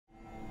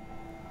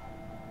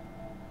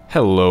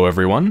Hello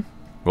everyone,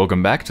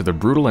 welcome back to the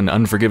brutal and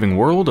unforgiving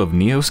world of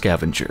NEO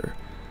Scavenger.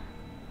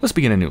 Let's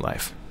begin a new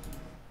life.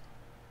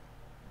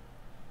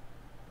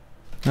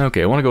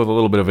 Okay, I want to go with a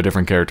little bit of a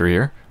different character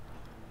here.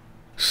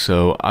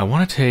 So, I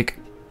want to take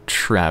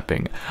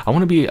trapping. I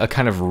want to be a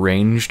kind of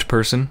ranged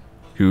person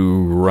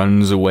who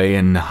runs away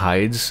and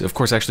hides. Of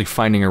course, actually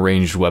finding a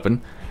ranged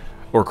weapon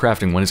or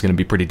crafting one is going to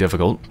be pretty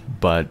difficult,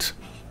 but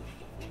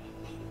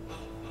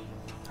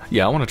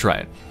yeah, I want to try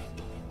it.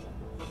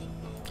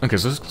 Okay,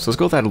 so let's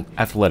go with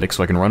athletics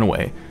so I can run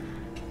away.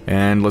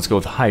 And let's go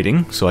with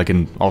hiding so I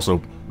can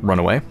also run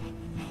away.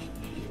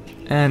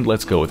 And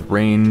let's go with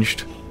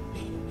ranged.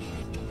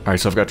 Alright,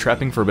 so I've got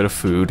trapping for a bit of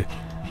food,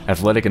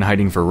 athletic and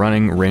hiding for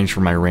running, range for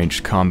my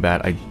ranged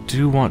combat. I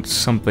do want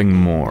something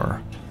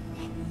more.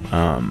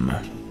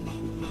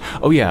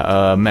 Oh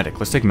yeah, medic.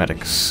 Let's take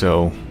medic.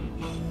 So,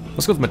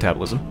 let's go with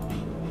metabolism.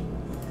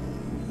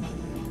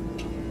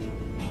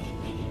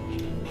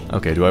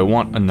 Okay, do I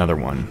want another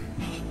one?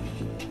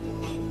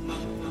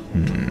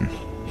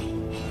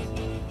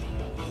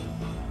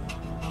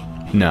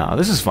 No,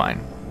 this is fine.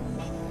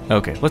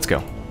 Okay, let's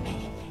go.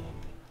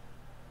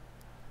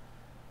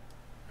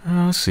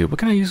 Let's see, what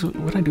can I use?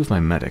 What can I do with my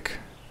medic?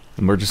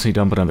 Emergency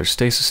dump another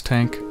stasis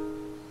tank.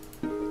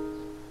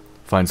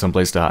 Find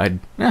someplace to hide.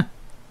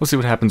 Let's see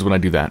what happens when I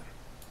do that.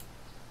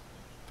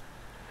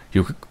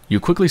 You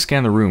quickly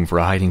scan the room for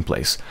a hiding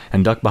place,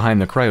 and duck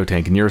behind the cryo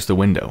tank nearest the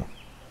window.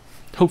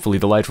 Hopefully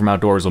the light from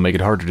outdoors will make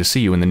it harder to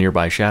see you in the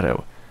nearby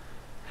shadow.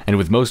 And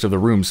with most of the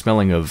room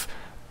smelling of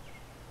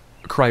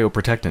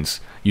cryoprotectants,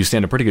 you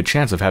stand a pretty good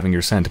chance of having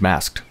your scent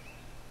masked.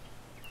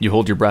 You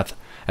hold your breath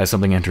as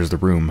something enters the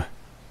room.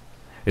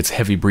 Its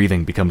heavy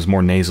breathing becomes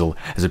more nasal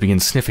as it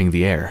begins sniffing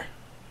the air.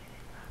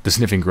 The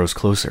sniffing grows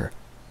closer,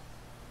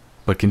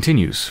 but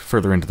continues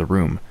further into the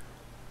room.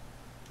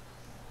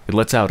 It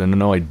lets out an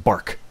annoyed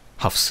bark,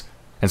 huffs,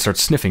 and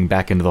starts sniffing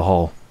back into the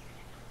hall.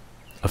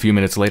 A few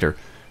minutes later,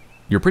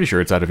 you're pretty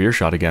sure it's out of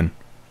earshot again.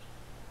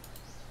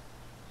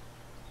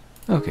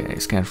 Okay,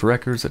 scan for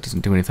records, that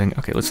doesn't do anything.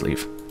 Okay, let's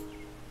leave.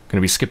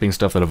 Gonna be skipping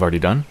stuff that I've already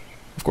done,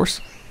 of course.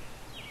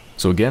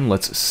 So again,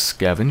 let's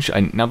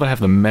scavenge. Now that I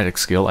have the medic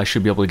skill, I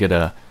should be able to get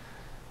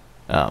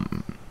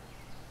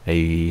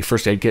a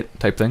first aid kit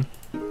type thing.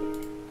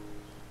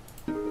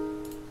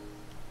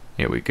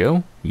 Here we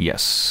go.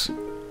 Yes.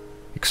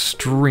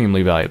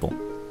 Extremely valuable.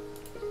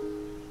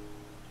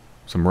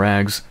 Some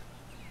rags,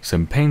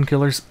 some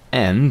painkillers,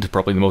 and,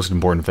 probably the most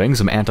important thing,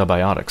 some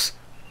antibiotics.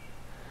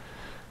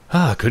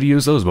 Could have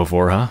used those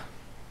before, huh?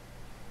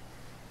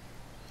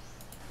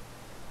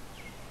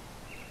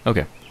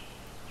 Okay.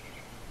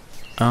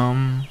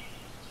 You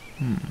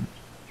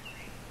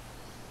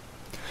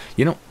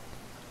know,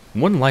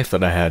 one life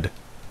that I had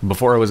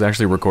before I was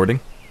actually recording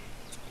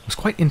was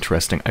quite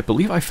interesting. I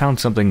believe I found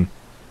something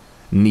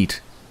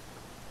neat,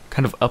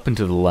 kind of up and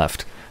to the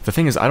left. The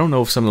thing is, I don't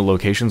know if some of the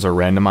locations are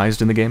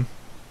randomized in the game.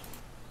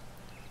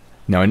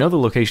 Now, I know the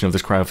location of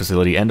this cryo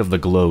facility and of the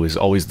glow is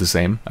always the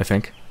same, I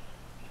think.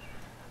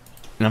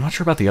 And I'm not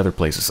sure about the other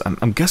places.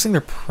 I'm guessing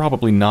they're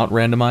probably not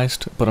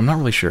randomized, but I'm not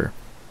really sure.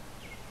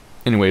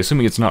 Anyway,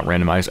 assuming it's not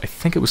randomized, I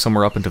think it was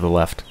somewhere up and to the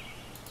left.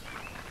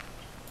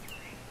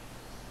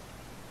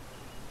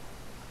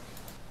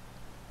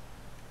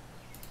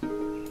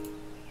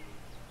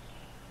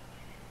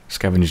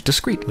 Scavenge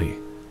discreetly.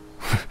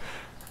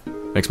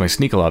 Makes my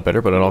sneak a lot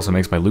better, but it also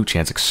makes my loot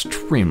chance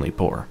extremely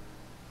poor.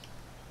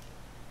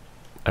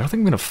 I don't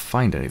think I'm going to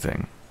find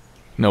anything.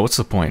 No, what's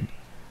the point?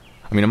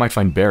 I mean, I might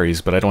find berries,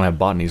 but I don't have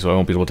botany, so I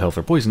won't be able to tell if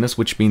they're poisonous,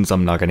 which means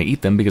I'm not going to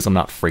eat them because I'm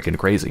not freaking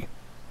crazy.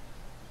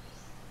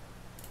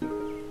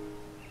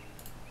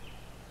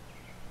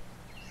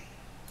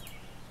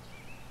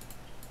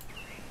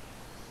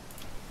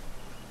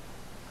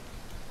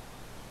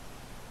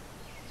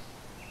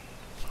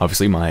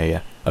 Obviously,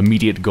 my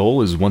immediate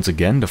goal is once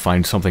again to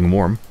find something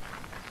warm.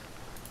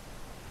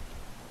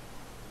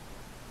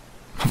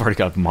 I've already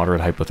got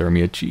moderate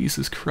hypothermia.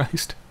 Jesus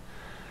Christ.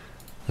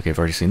 Okay, I've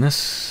already seen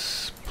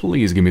this.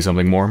 Please give me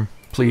something warm.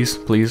 Please,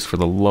 please, for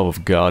the love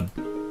of God.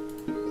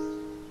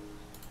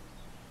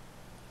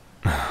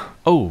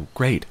 Oh,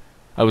 great.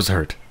 I was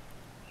hurt.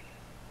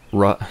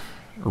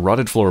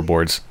 Rotted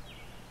floorboards.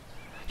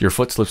 Your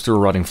foot slips through a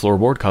rotting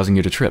floorboard, causing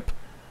you to trip.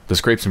 The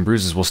scrapes and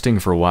bruises will sting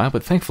for a while,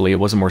 but thankfully it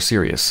wasn't more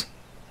serious.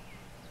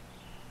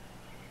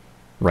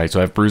 Right, so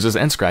I have bruises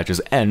and scratches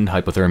and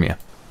hypothermia.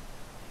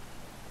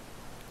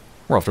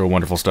 We're off to a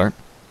wonderful start.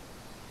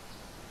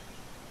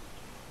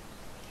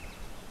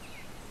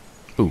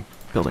 Ooh,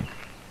 building.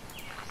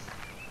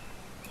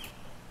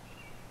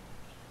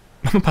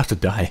 I'm about to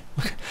die.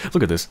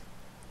 Look at this.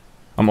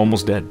 I'm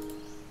almost dead.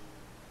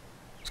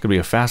 It's gonna be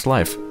a fast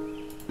life.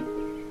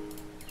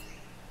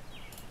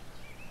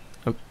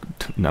 Oh,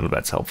 none of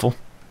that's helpful.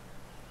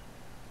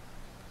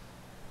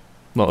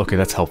 Well, okay,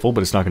 that's helpful,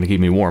 but it's not going to keep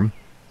me warm.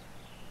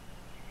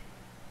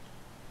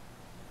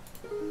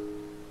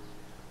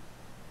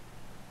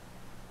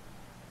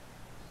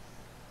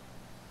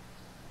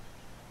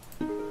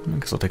 I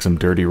guess I'll take some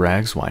dirty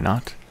rags, why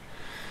not?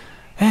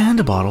 And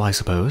a bottle, I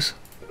suppose.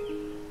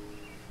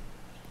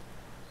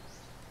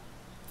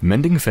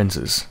 Mending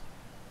fences.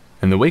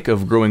 In the wake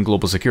of growing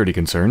global security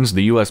concerns,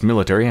 the U.S.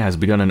 military has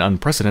begun an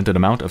unprecedented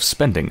amount of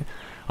spending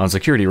on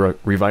security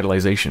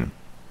revitalization.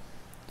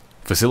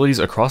 Facilities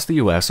across the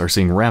U.S. are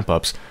seeing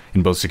ramp-ups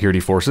in both security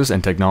forces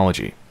and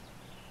technology.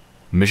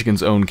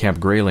 Michigan's own Camp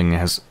Grayling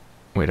has...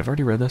 Wait, I've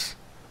already read this?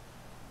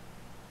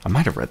 I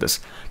might have read this.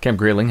 Camp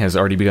Grayling has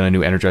already begun a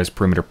new energized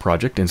perimeter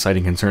project,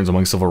 inciting concerns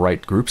among civil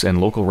rights groups and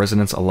local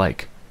residents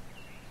alike.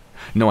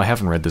 No, I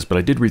haven't read this, but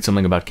I did read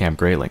something about Camp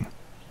Grayling.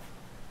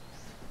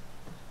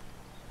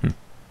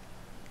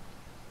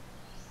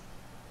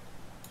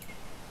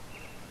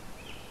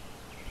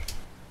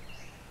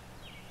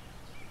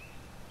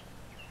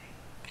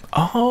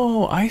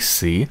 Oh, I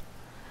see.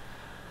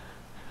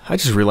 I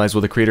just realized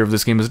what the creator of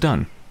this game has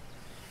done.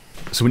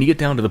 So when you get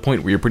down to the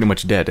point where you're pretty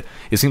much dead,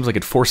 it seems like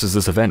it forces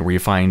this event where you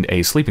find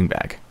a sleeping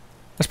bag.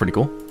 That's pretty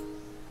cool.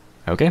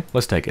 Okay,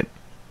 let's take it.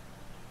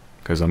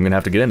 Because I'm going to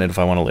have to get in it if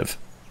I want to live.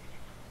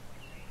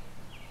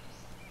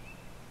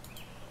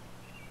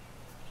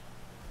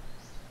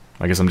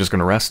 I guess I'm just going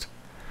to rest.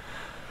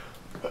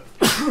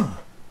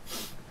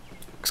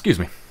 Excuse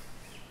me.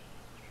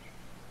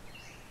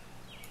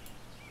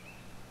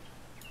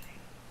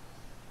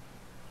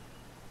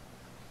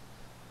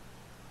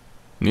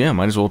 Yeah,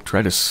 might as well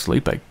try to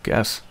sleep, I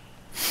guess.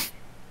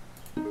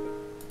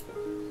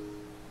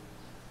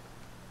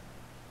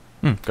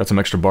 Got some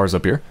extra bars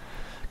up here.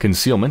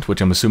 Concealment, which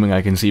I'm assuming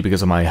I can see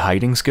because of my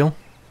hiding skill.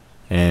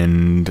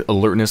 And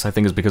alertness, I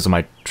think, is because of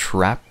my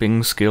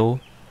trapping skill.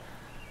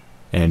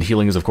 And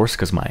healing is, of course,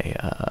 because of my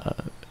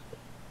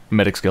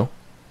medic skill.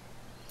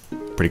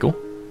 Pretty cool.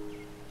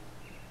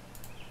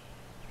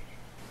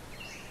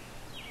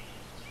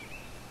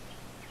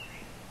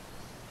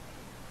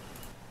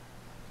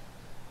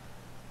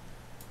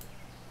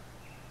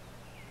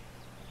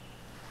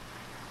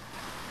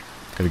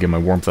 Gotta get my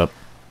warmth up.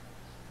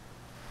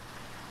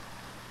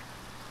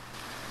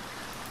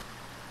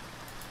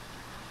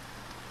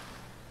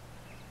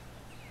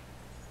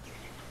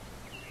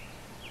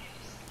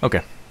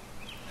 Okay.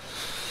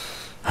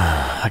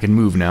 I can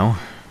move now.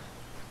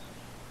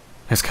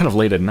 It's kind of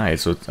late at night,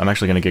 so I'm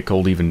actually going to get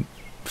cold even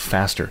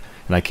faster.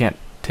 And I can't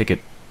take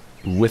it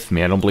with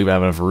me. I don't believe I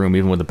have enough room,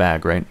 even with the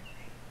bag, right?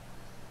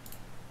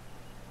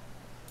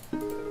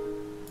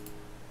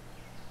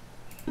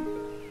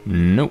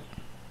 Nope.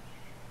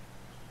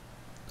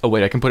 Oh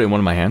wait, I can put it in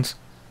one of my hands.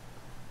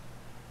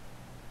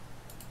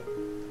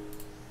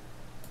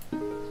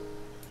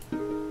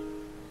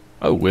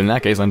 Oh, in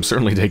that case, I'm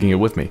certainly taking it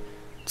with me.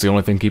 It's the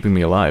only thing keeping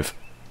me alive.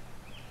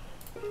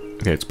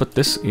 Okay, let's put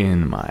this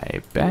in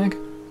my bag.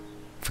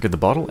 Forget the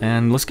bottle,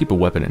 and let's keep a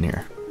weapon in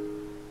here.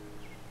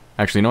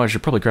 Actually, no, I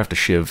should probably craft a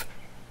shiv.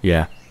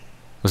 Yeah,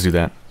 let's do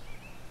that.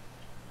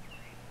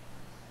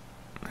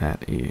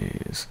 That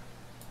is...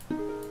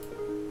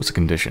 What's the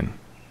condition?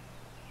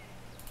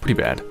 Pretty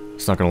bad.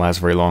 It's not going to last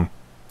very long.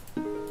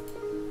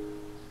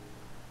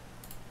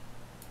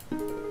 There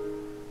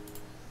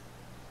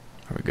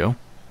we go.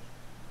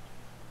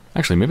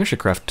 Actually, maybe I should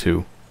craft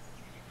two.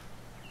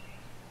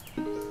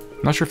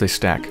 I'm not sure if they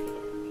stack.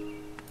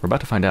 We're about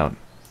to find out.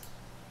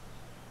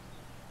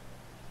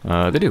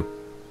 They do.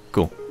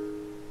 Cool.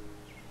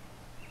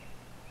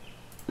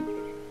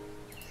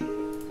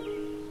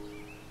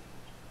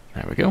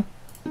 There we go.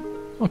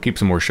 I'll keep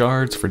some more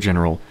shards for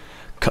general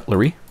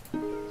cutlery.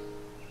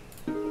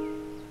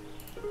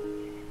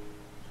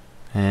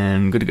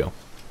 And good to go.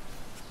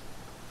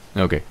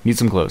 Okay, need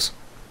some clothes.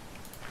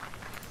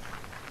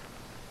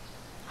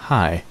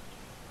 Hi.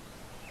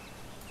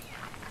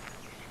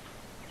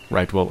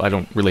 Right, well, I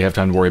don't really have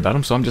time to worry about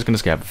them, so I'm just gonna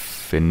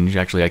scavenge.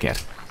 Actually, I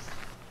can't.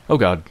 Oh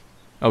god.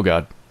 Oh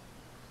god.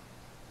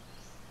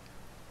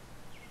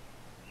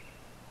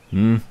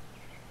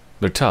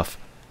 They're tough.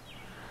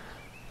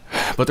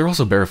 But they're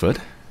also barefoot,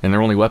 and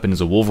their only weapon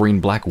is a Wolverine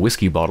black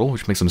whiskey bottle,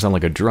 which makes them sound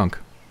like a drunk.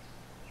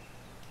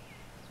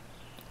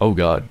 Oh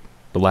god.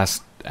 The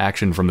last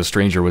action from the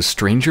stranger was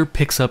stranger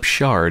picks up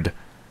shard.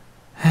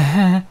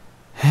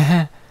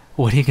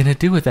 What are you gonna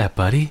do with that,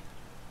 buddy?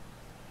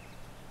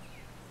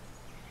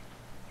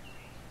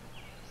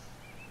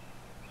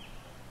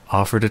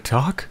 Offer to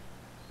talk?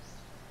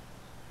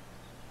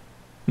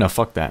 No,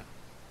 fuck that.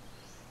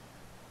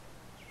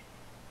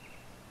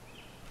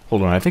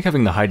 Hold on, I think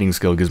having the hiding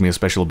skill gives me a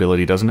special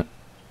ability, doesn't it?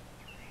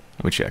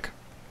 Let me check.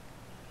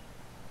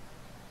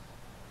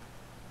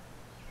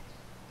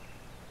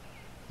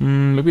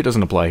 Maybe it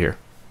doesn't apply here.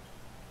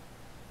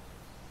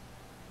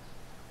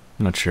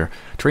 I'm not sure.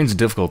 Terrain's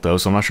difficult, though,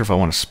 so I'm not sure if I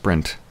want to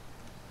sprint.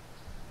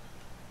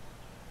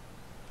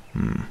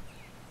 I'm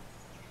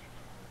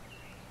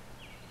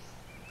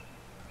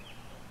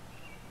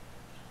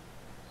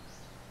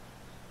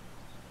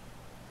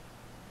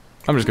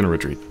just gonna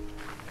retreat.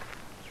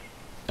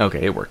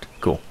 Okay, it worked.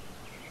 Cool.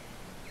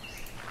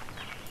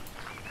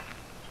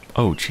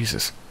 Oh,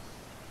 Jesus.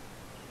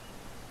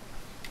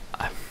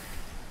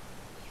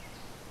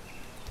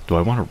 Do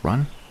I want to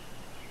run?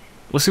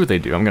 Let's see what they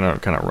do. I'm gonna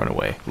kind of run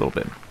away a little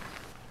bit.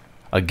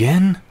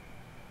 Again?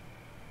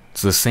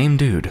 It's the same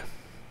dude.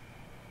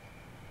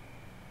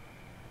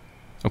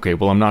 Okay,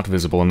 well I'm not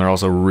visible and they're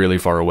also really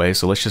far away,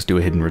 so let's just do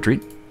a hidden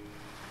retreat.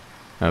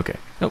 Okay.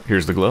 Oh,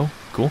 here's the glow.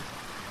 Cool.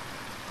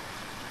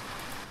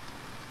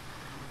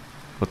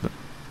 What the?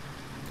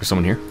 There's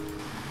someone here?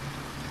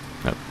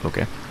 Oh,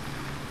 okay.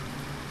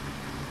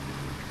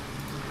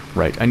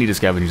 Right, I need to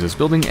scavenge this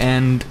building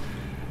and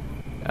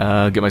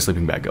get my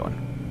sleeping bag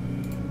going.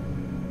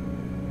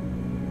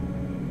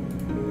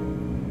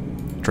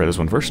 Try this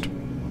one first.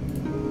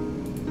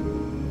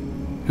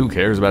 Who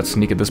cares about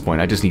sneak at this point?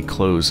 I just need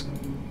clothes.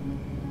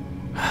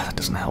 That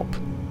doesn't help.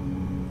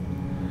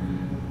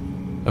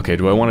 Okay,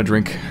 do I want to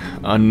drink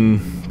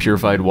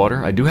unpurified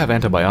water? I do have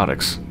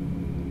antibiotics.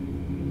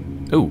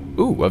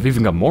 Ooh, I've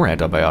even got more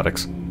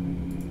antibiotics.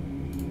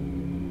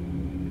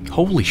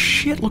 Holy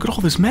shit, look at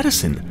all this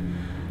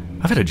medicine.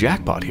 I've had a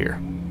jackpot here.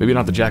 Maybe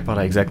not the jackpot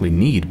I exactly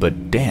need,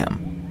 but damn.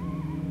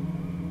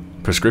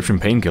 Prescription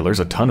painkillers,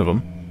 a ton of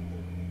them.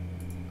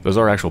 Those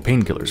are actual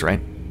painkillers,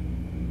 right?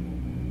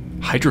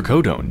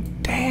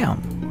 Hydrocodone, damn.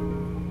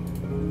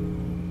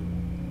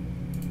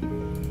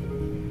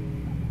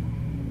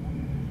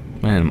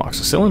 And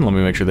amoxicillin, let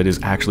me make sure that is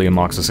actually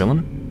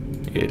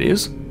amoxicillin. It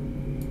is. So I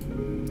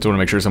want to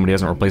make sure somebody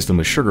hasn't replaced them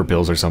with sugar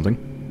pills or something.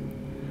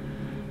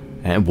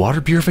 And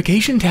water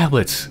purification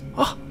tablets.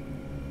 Oh.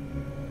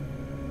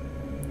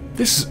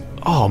 This is...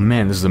 Oh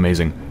man, this is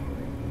amazing.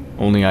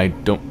 Only I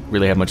don't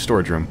really have much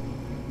storage room.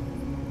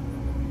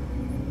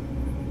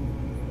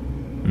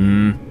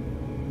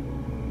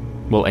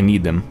 Well, I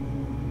need them.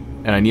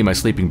 And I need my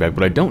sleeping bag.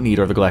 What I don't need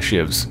are the glass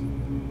shivs.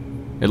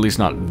 At least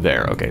not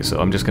there. Okay,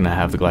 so I'm just gonna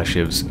have the glass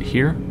shivs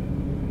here.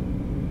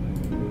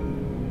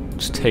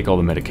 Just take all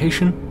the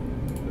medication.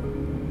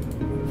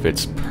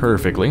 Fits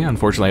perfectly.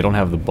 Unfortunately, I don't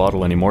have the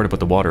bottle anymore to put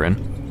the water in.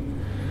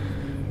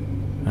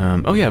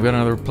 Oh yeah, I've got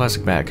another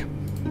plastic bag.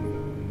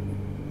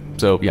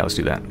 So, yeah, let's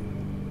do that.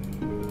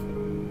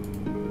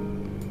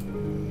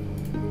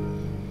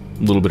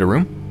 A little bit of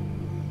room.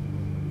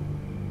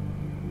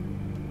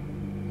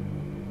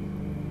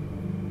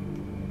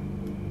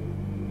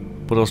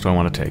 What else do I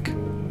want to take?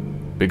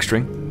 Big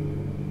string?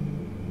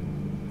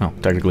 Oh,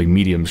 technically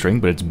medium string,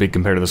 but it's big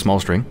compared to the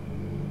small string.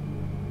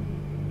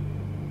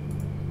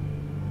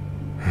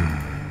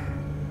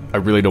 I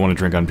really don't want to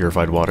drink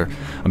unpurified water.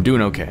 I'm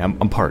doing okay. I'm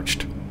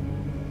parched.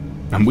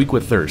 I'm weak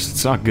with thirst.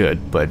 It's not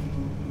good, but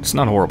it's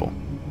not horrible.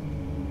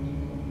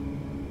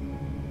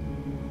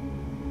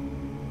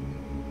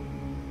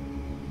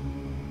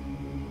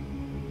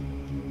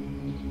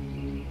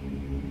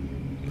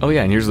 Oh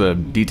yeah, and here's the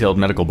detailed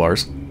medical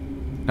bars.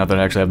 Not that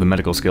I actually have the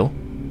medical skill.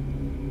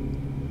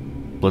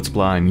 Blood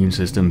supply, immune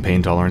system,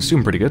 pain tolerance,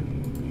 doing pretty good.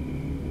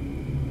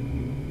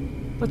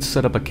 Let's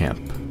set up a camp.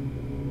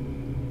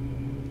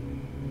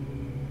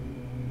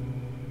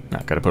 Now,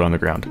 gotta put it on the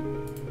ground.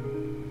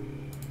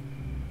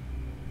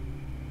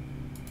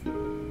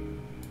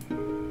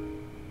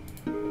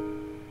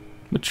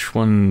 Which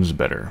one's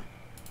better?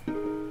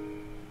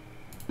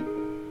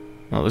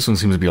 Well, this one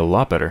seems to be a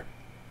lot better.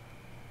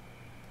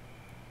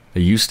 A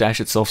U-Stash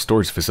at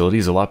self-storage facility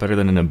is a lot better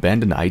than an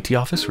abandoned IT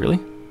office, really?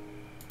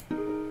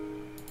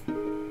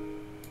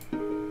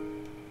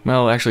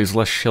 Well, actually it's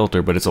less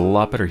shelter, but it's a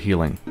lot better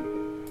healing.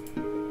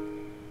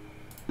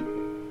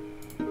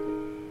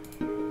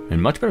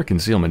 And much better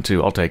concealment,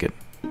 too. I'll take it.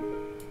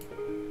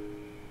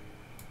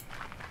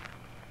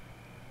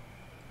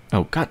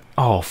 Oh, God.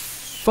 Oh,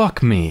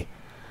 fuck me.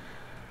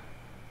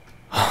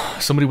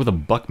 Somebody with a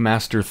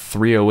Buckmaster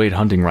 308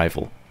 hunting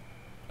rifle.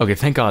 Okay,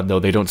 thank God, though,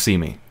 they don't see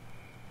me.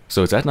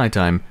 So it's at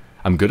nighttime,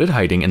 I'm good at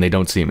hiding, and they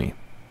don't see me.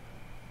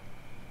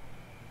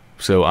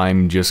 So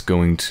I'm just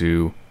going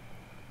to...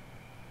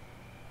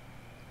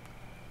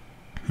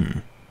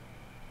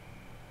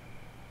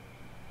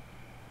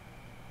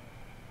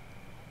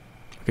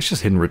 It's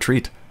just hidden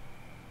retreat.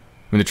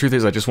 I mean, the truth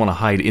is I just want to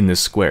hide in this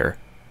square.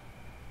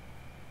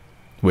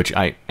 Which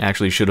I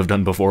actually should have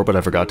done before, but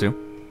I forgot to.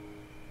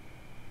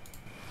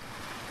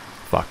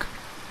 Fuck.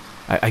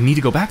 I need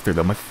to go back there,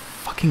 though. My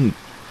fucking...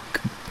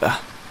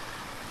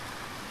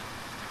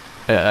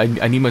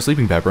 I need my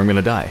sleeping bag or I'm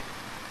gonna die.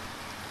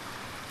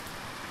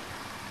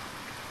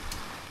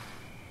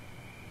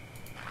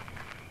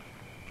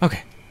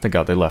 Okay, thank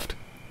God they left.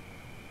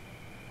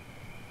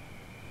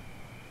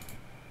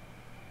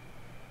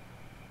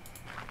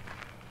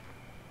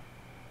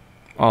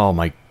 Oh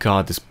my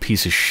God, this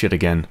piece of shit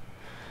again.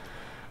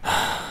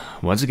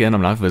 Once again,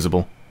 I'm not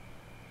visible.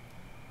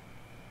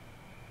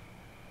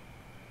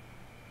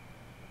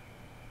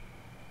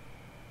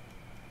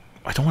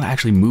 I don't want to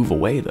actually move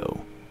away,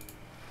 though.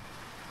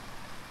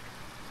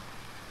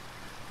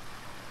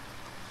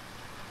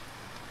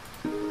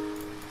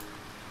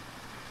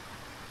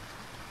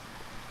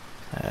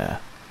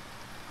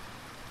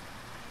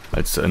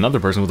 It's another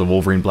person with a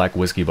Wolverine black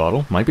whiskey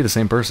bottle. Might be the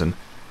same person.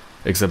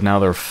 Except now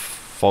they're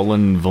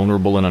fallen,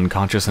 vulnerable, and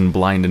unconscious, and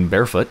blind, and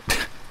barefoot.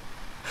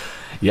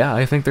 Yeah,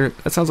 I think they're...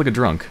 That sounds like a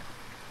drunk.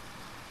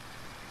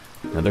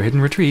 Another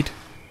hidden retreat.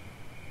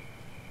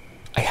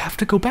 I have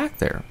to go back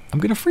there. I'm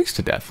gonna freeze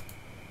to death.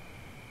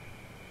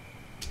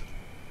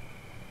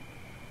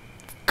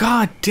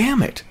 God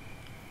damn it!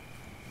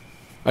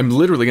 I'm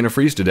literally gonna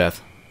freeze to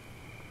death.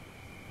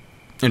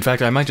 In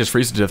fact, I might just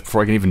freeze to death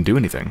before I can even do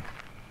anything.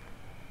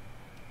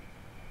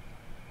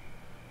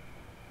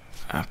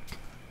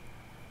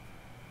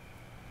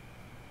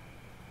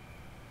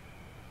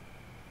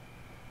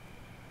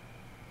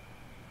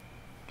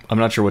 I'm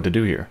not sure what to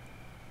do here.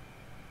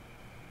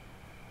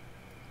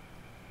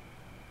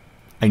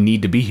 I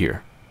need to be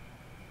here.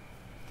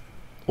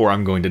 Or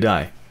I'm going to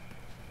die.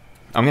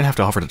 I'm gonna have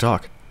to offer to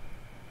talk.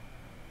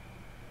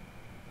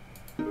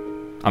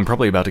 I'm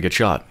probably about to get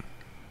shot.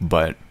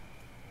 But...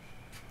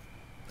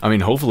 I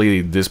mean,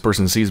 hopefully this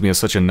person sees me as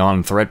such a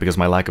non-threat because of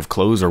my lack of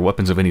clothes or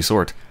weapons of any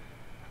sort,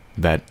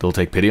 that they'll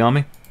take pity on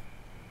me?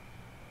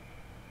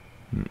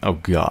 Oh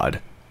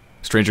god.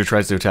 Stranger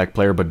tries to attack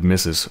player but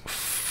misses.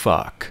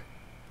 Fuck.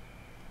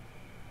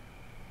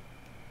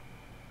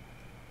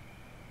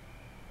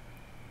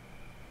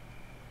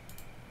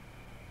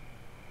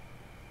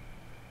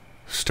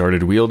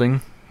 Started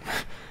wielding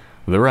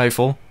the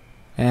rifle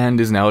and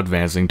is now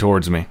advancing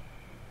towards me.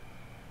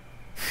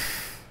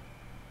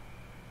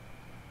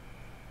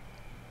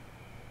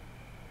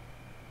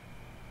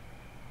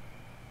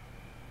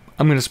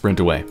 I'm going to sprint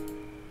away.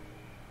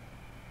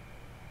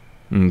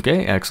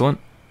 Okay, excellent.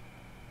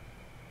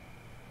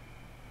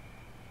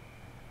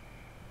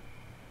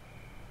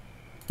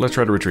 Let's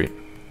try to retreat.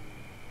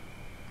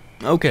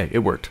 Okay, it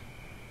worked.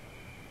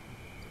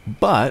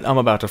 But I'm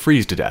about to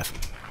freeze to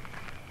death.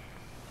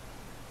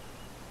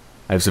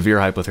 I have severe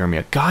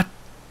hypothermia. God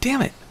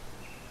damn it!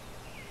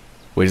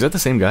 Wait, is that the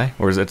same guy?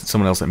 Or is that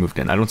someone else that moved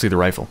in? I don't see the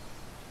rifle.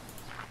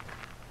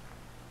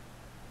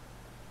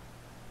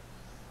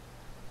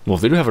 Well,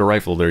 if they do have a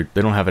rifle, they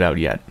don't have it out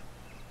yet.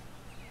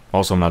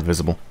 Also, I'm not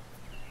visible.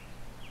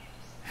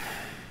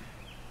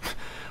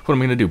 What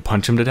am I gonna do?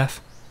 Punch him to death?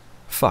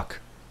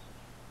 Fuck.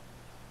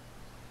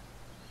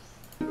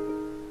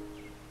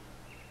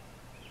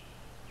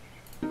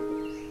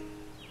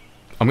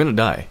 I'm gonna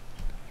die.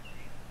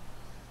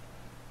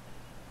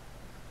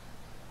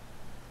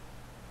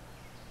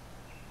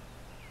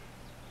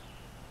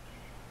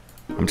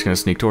 I'm just gonna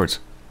sneak towards.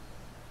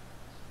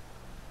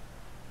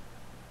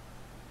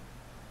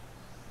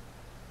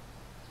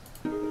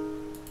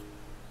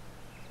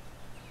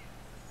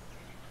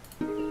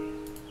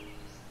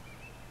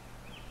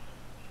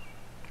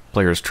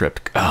 Player's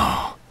tripped.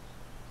 Oh.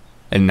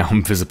 And now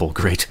I'm visible.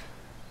 Great.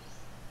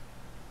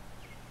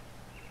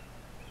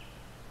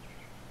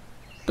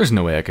 There's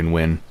no way I can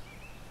win.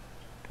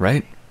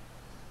 Right?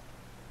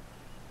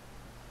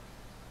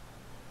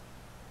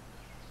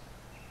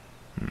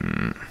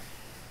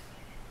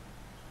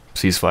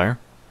 Ceasefire?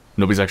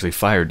 Nobody's actually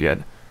fired yet.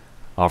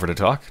 Offer to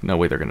talk? No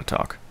way they're gonna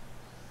talk.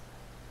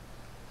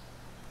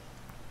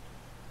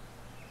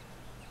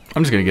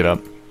 I'm just gonna get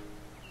up.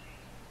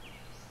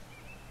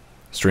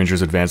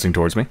 Stranger's advancing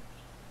towards me.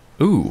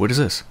 Ooh, what is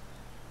this?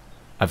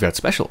 I've got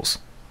specials.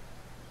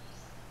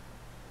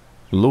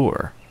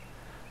 Lure.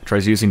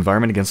 Tries to use the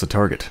environment against the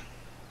target.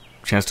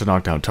 Chance to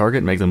knock down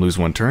target, make them lose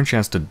one turn.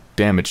 Chance to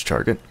damage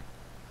target.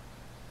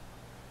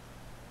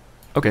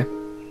 Okay.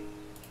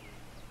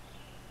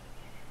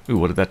 Ooh,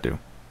 what did that do?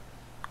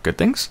 Good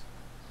things?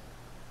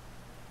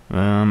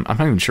 I'm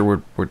not even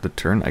sure where the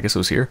turn... I guess it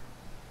was here.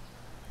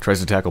 Tries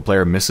to tackle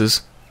player,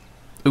 misses.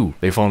 Ooh,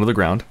 they fall into the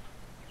ground.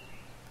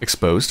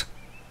 Exposed.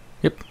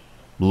 Yep.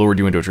 Lured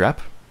you into a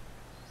trap.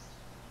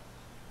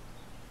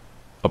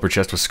 Upper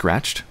chest was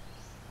scratched.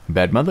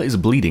 Bad mother is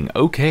bleeding.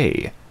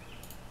 Okay.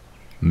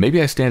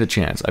 Maybe I stand a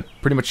chance. I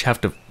pretty much have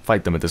to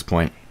fight them at this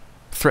point.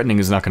 Threatening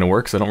is not going to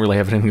work, so I don't really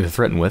have anything to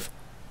threaten with.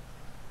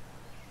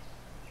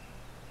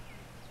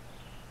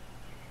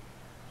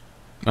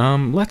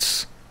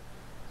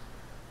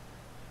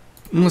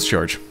 Let's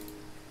charge.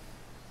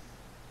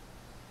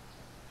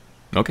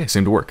 Okay,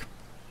 seemed to work.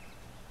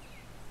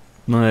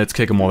 Let's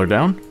kick them while they're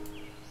down.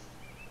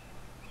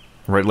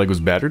 Right leg was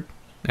battered.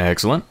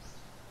 Excellent.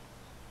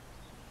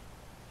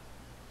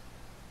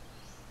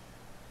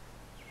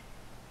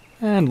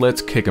 And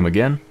let's kick him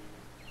again.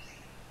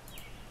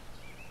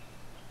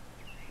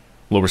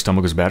 Lower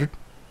stomach was battered.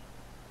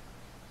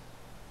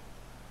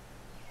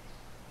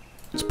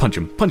 Let's punch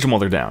him. Punch him while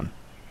they're down.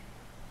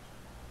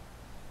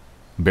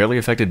 Barely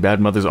affected bad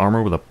mother's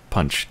armor with a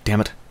punch.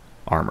 Damn it.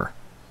 Armor.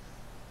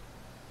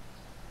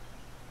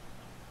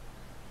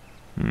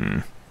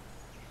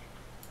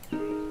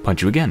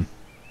 Punch you again.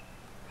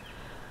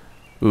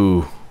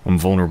 Ooh, I'm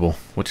vulnerable.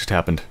 What just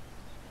happened?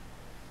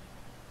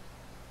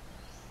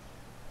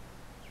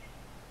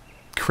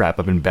 Crap,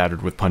 I've been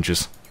battered with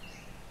punches.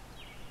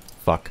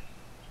 Fuck.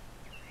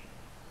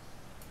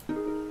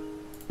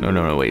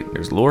 No, wait.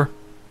 There's lore.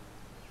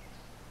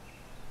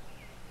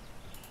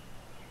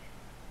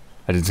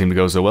 That didn't seem to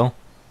go so well.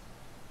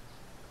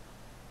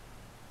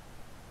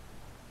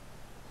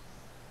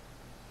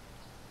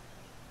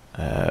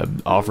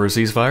 Offer a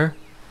ceasefire?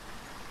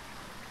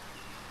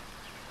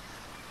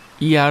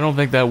 Yeah, I don't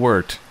think that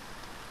worked.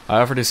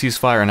 I offered a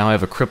ceasefire and now I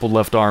have a crippled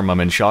left arm. I'm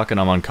in shock and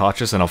I'm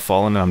unconscious and I've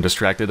fallen and I'm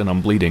distracted and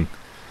I'm bleeding.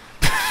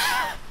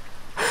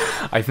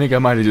 I think I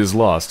might have just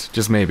lost.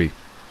 Just maybe.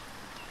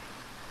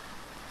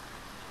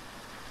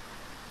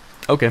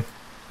 Okay,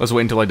 let's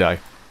wait until I die.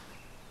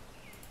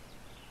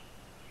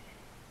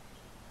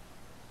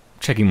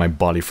 Checking my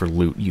body for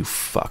loot, you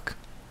fuck.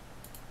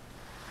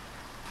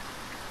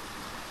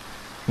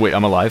 Wait,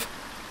 I'm alive?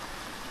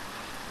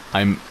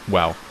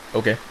 Wow,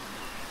 okay.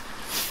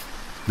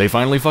 They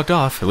finally fucked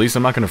off. At least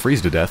I'm not gonna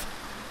freeze to death.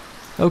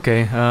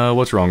 Okay,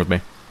 what's wrong with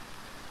me?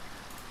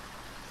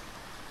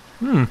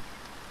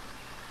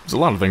 There's a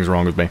lot of things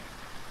wrong with me.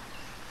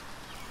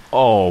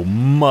 Oh,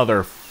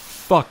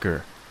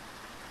 motherfucker.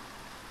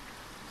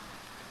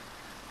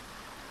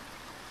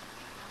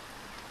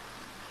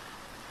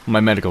 My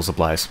medical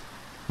supplies.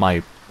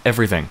 My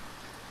everything.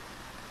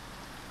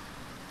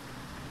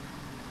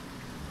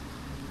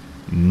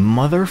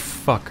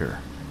 Motherfucker.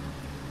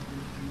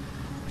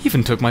 He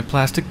even took my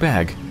plastic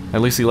bag.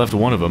 At least he left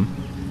one of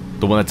them.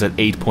 The one that's at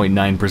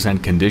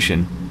 8.9%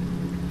 condition.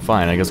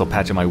 Fine, I guess I'll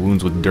patch up my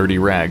wounds with dirty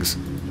rags.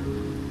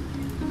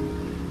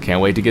 Can't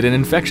wait to get an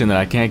infection that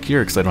I can't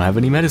cure because I don't have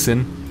any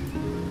medicine.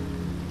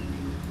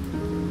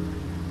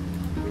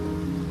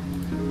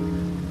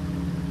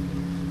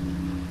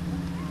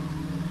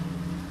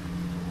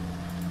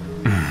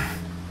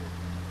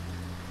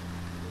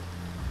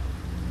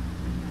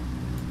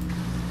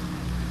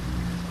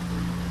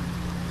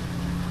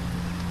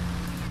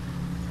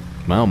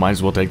 Well, might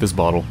as well take this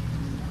bottle.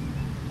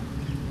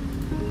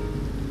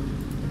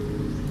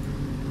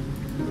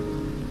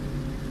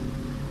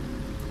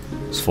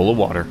 It's full of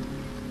water.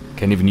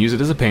 Can't even use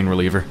it as a pain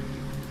reliever.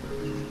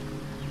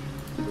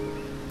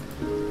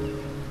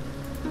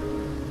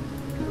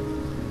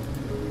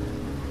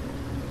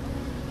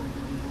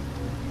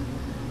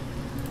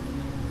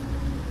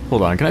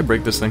 Hold on, can I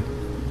break this thing?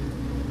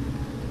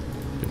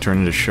 It turned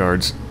into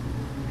shards.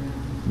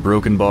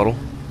 Broken bottle.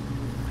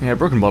 Yeah, a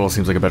broken bottle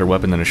seems like a better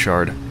weapon than a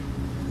shard.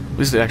 At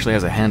least it actually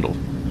has a handle.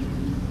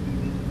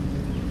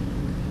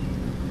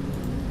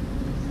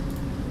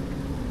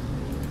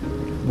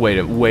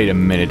 Wait a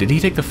minute, did he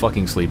take the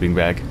fucking sleeping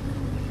bag?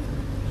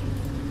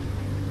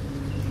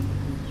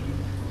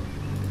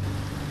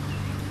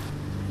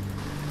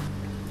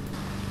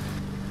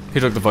 He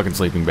took the fucking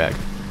sleeping bag.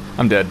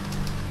 I'm dead.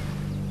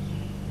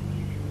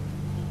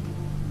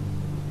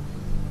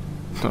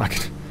 I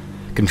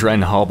can try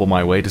and hobble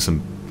my way to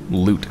some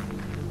loot.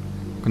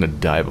 I'm gonna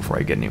die before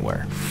I get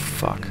anywhere.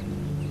 Fuck.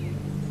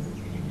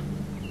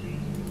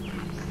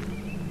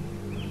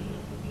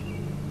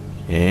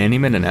 Any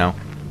minute now.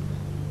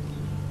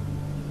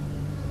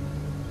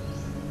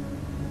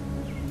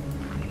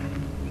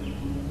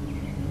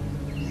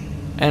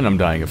 And I'm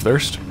dying of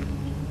thirst.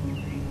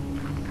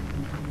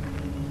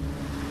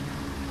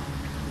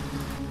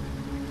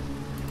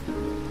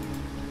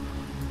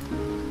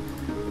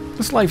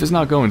 This life is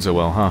not going so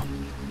well, huh?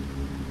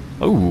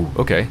 Oh,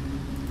 okay.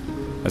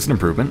 That's an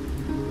improvement.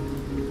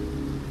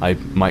 I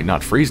might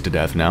not freeze to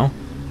death now.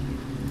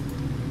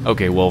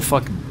 Okay, well,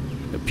 fuck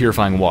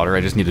purifying water.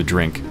 I just need a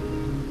drink.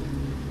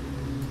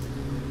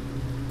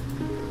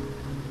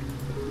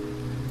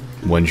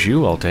 One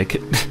shoe, I'll take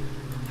it.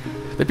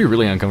 That'd be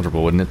really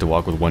uncomfortable, wouldn't it, to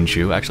walk with one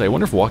shoe? Actually, I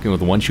wonder if walking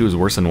with one shoe is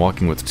worse than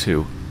walking with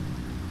two.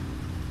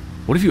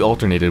 What if you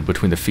alternated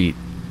between the feet?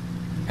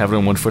 Have it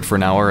on one foot for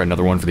an hour,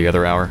 another one for the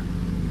other hour?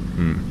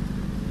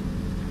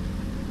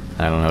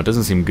 I don't know, it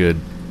doesn't seem good.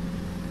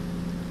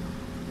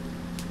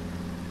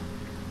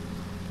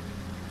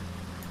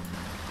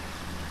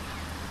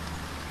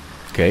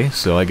 Okay,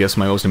 so I guess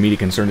my most immediate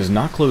concern is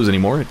not clothes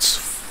anymore,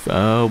 it's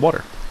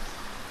water.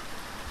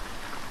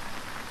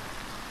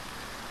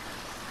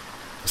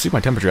 See if my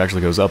temperature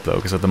actually goes up though,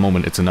 because at the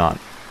moment it's not.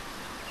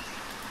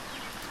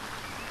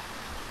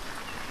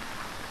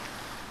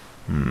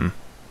 Are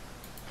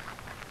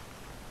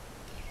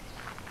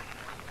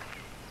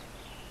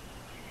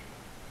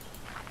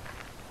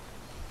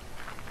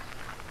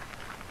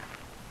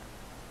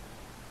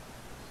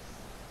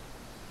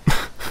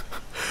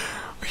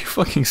you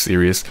fucking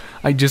serious?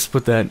 I just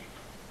put that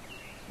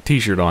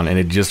t-shirt on and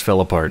it just fell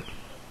apart.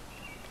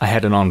 I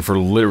had it on for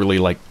literally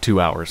like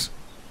 2 hours.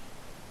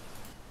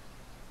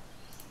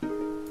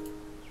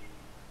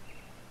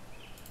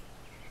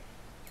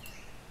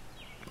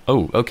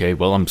 Oh, okay,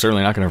 well, I'm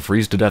certainly not going to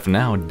freeze to death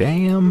now.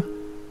 Damn.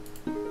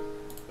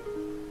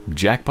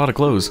 Jackpot of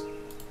clothes.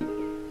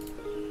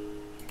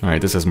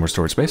 Alright, this has more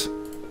storage space.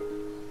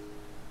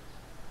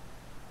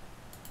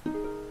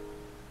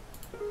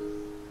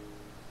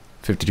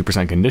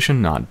 %52%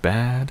 condition, not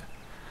bad.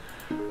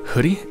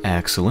 Hoodie,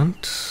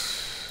 excellent.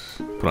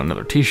 Put on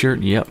another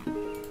t-shirt, yep.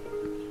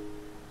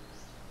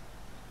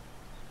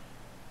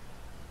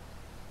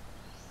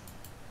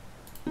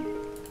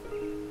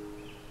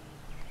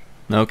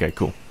 Okay,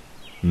 cool.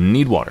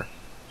 Need water.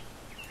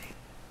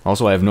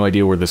 Also, I have no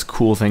idea where this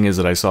cool thing is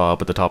that I saw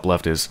up at the top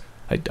left is.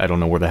 I don't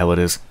know where the hell it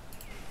is.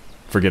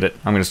 Forget it.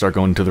 I'm going to start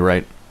going to the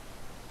right.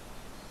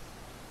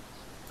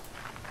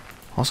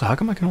 Also, how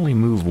come I can only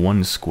move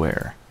one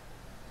square?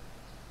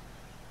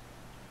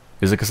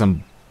 Is it because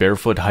I'm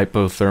barefoot,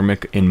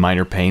 hypothermic, in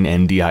minor pain,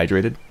 and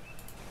dehydrated?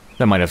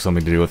 That might have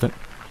something to do with it.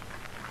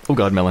 Oh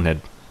god, melon head.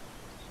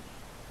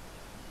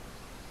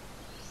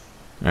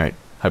 Alright,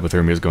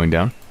 hypothermia is going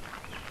down.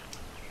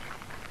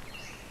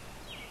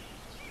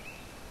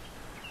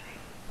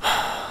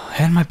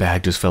 And my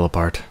bag just fell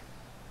apart.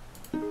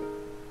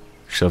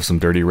 Shove some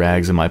dirty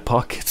rags in my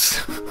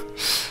pockets.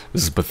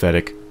 This is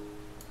pathetic.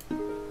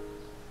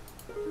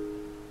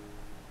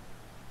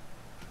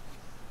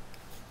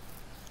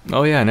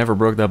 Oh yeah, I never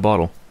broke that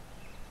bottle.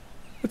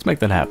 Let's make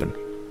that happen.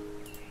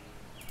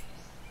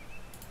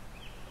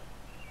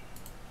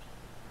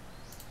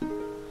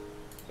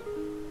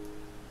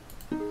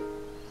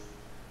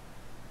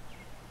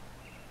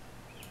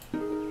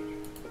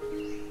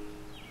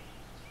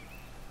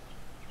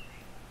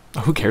 Oh,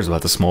 who cares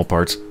about the small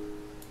parts?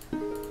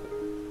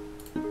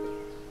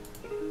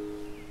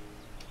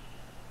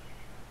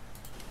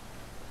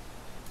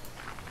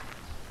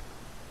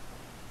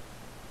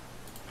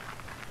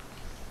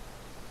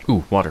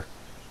 Ooh, water.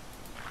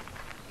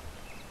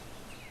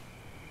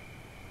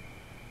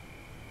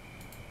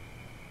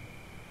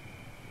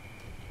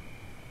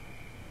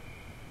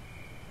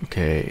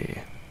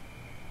 Okay.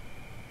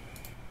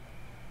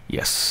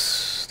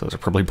 Yes, those are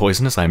probably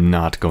poisonous. I'm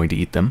not going to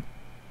eat them.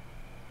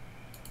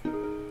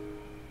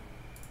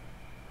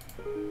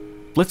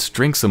 Let's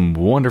drink some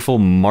wonderful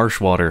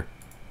marsh water.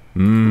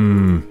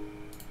 Mmm.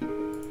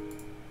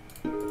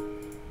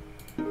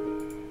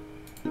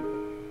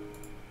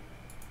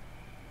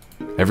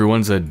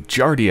 Everyone's a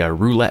Giardia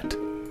roulette.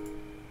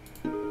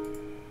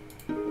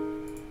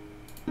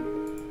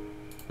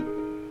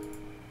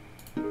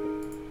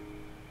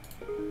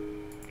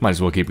 Might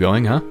as well keep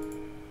going, huh?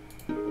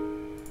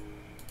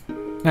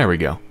 There we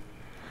go.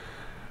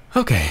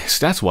 Okay,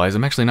 stats-wise,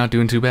 I'm actually not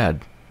doing too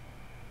bad.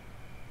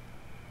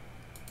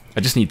 I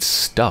just need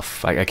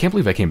stuff. I can't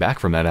believe I came back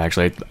from that,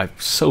 actually. I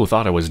so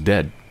thought I was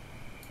dead.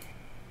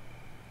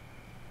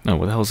 Oh,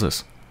 what the hell is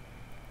this?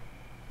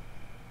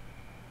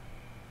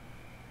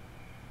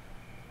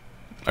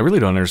 I really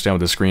don't understand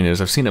what the screen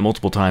is. I've seen it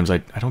multiple times. I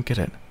don't get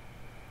it.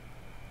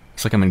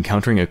 It's like I'm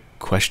encountering a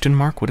question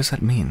mark? What does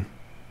that mean?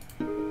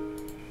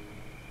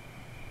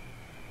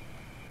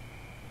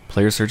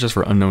 Player searches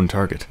for unknown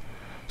target.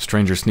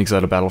 Stranger sneaks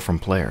out of battle from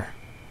player.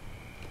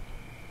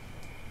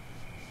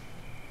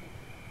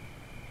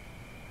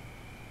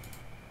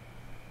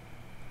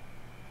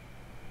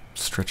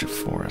 Stretch of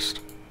forest.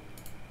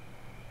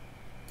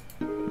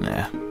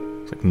 Nah,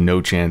 it's like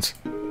no chance.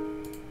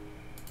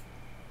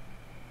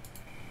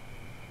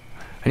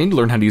 I need to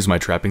learn how to use my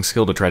trapping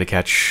skill to try to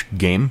catch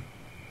game.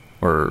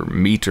 Or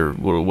meat, or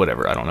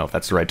whatever. I don't know if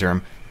that's the right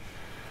term.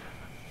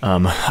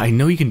 I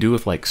know you can do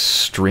with like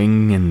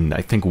string and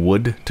I think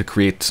wood to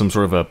create some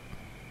sort of a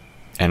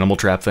animal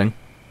trap thing.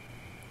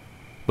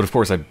 But of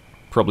course I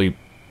probably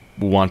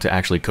want to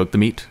actually cook the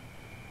meat.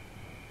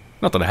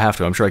 Not that I have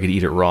to, I'm sure I could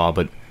eat it raw,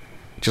 but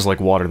just like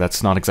water,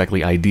 that's not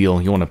exactly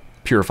ideal. You want to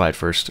purify it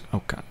first.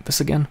 Oh god, this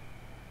again?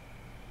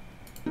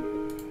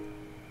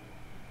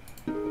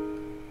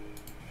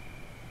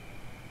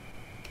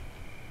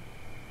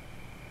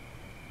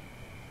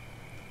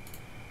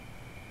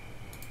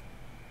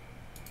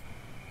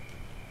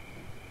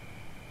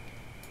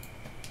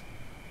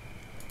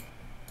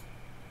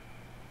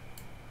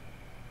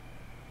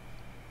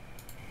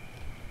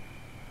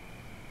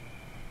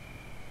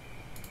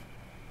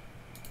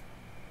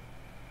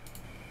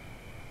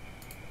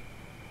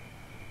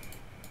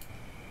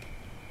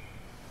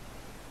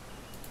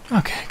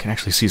 Okay, I can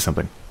actually see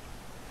something.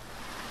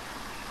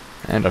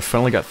 And I've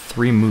finally got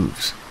 3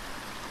 moves.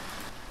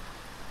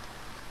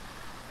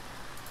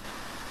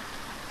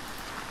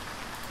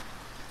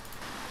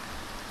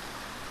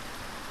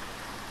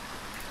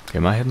 Okay,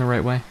 am I heading the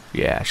right way?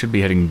 Yeah, I should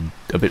be heading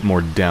a bit more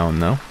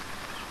down, though.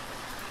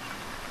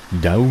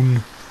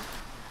 Down.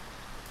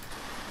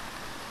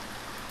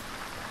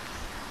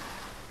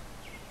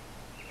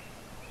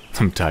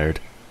 I'm tired.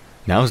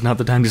 Now's not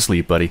the time to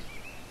sleep, buddy.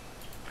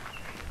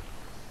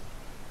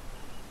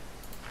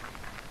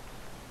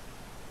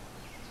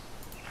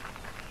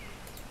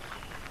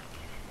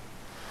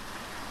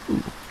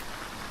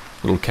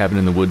 Little cabin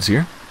in the woods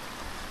here.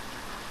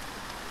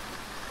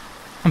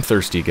 I'm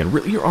thirsty again.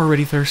 Really? You're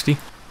already thirsty?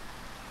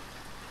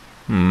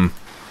 That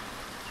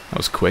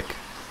was quick.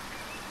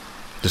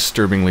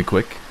 Disturbingly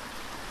quick.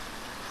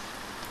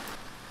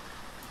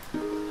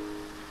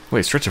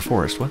 Wait, stretch of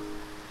forest, what?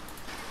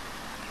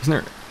 Isn't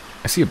there...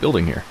 I see a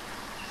building here.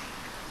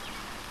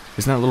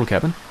 Isn't that a little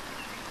cabin?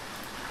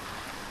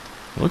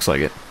 It looks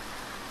like it.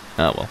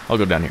 Oh well, I'll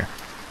go down here.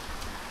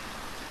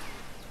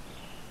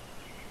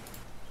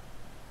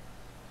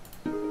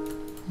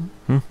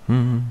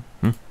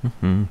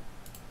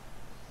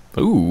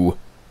 Ooh.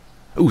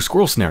 Ooh,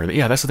 squirrel snare.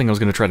 Yeah, that's the thing I was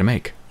going to try to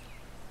make.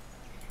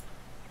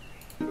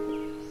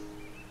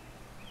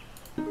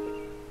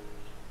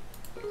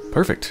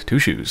 Perfect. 2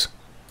 shoes.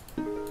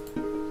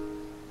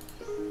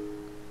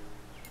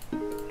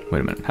 Wait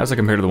a minute. How's that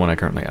compare to the one I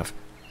currently have?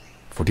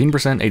 14%,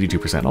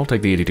 82%. I'll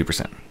take the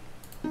 82%.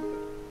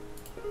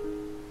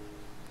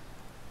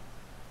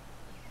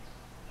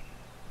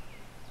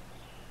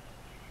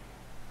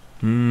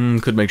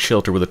 Could make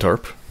shelter with a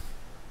tarp.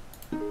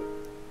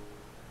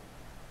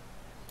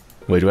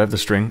 Wait, do I have the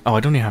string? Oh,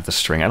 I don't even have the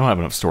string. I don't have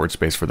enough storage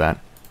space for that.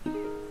 We'll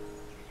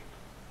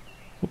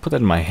put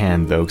that in my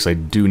hand, though, because I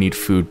do need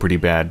food pretty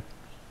bad.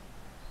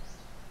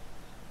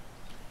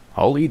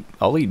 I'll eat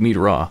meat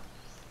raw.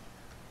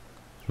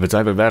 If it's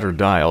either that or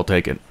die, I'll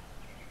take it.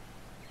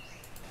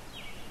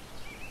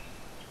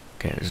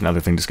 Okay, there's another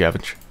thing to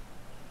scavenge.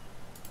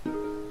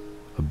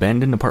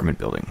 Abandoned apartment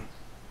building.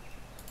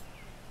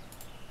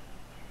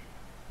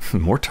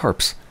 More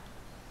tarps.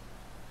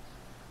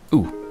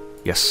 Ooh,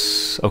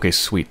 yes. Okay,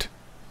 sweet.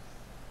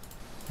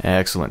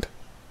 Excellent.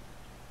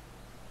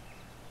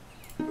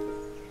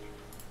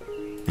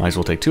 Might as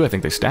well take 2. I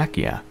think they stack,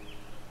 yeah.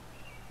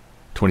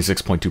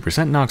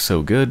 26.2%, not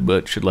so good,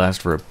 but should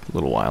last for a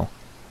little while.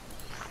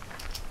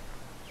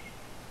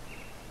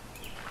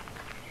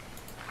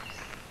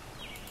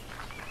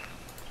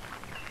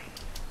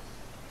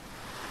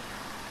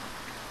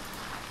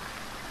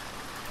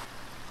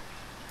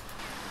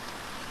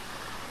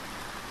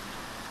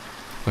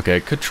 Okay, I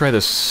could try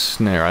the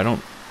snare. I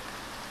don't...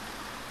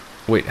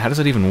 Wait, how does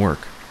it even work?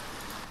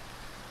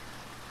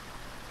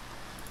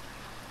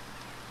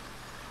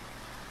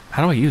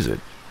 How do I use it?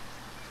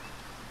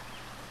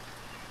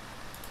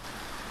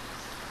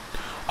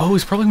 Oh,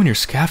 it's probably when you're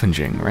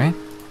scavenging, right?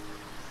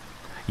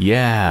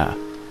 Yeah.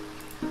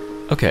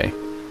 Okay.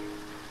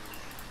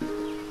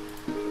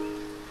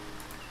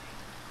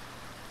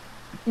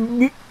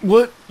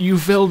 What? You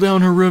fell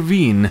down a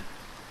ravine.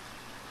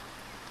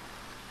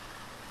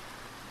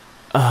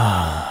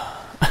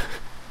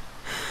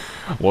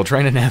 While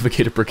trying to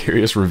navigate a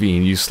precarious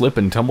ravine, you slip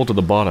and tumble to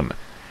the bottom.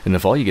 In the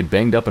fall, you get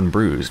banged up and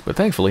bruised, but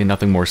thankfully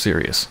nothing more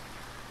serious.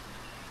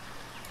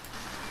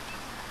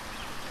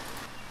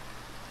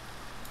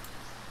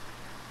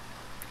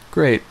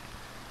 Great.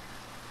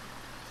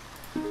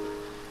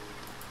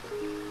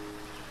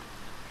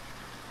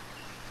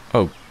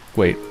 Oh,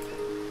 wait.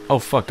 Oh,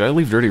 fuck, did I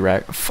leave dirty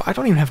rag? I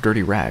don't even have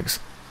dirty rags.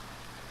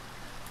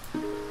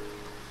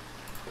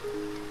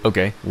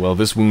 Okay, well,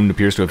 this wound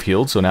appears to have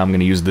healed, so now I'm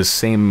going to use this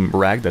same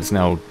rag that's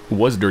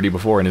was dirty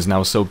before and is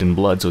now soaked in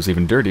blood, so it's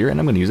even dirtier,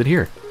 and I'm going to use it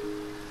here.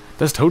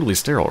 That's totally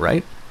sterile,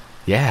 right?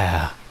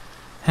 Yeah.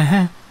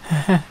 I'm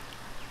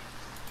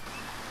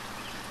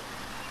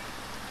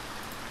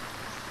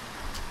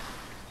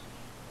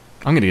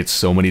going to get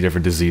so many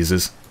different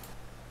diseases.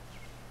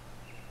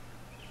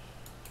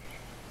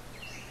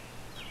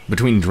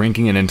 Between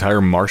drinking an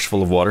entire marsh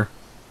full of water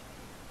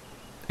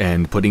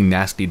and putting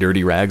nasty,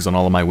 dirty rags on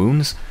all of my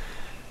wounds...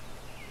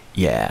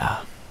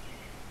 Yeah.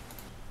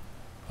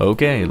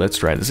 Okay, let's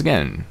try this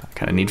again. I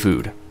kind of need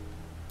food.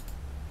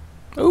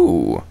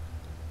 Ooh.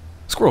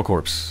 Squirrel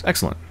corpse.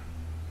 Excellent.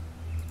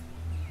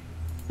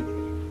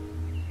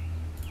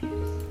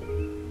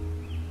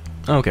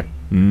 Okay.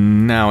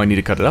 Now I need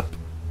to cut it up.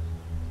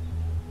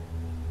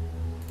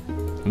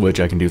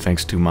 Which I can do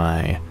thanks to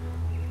my...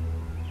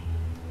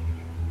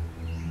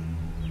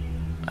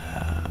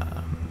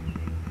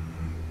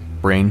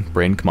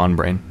 brain, come on,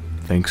 brain.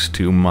 Thanks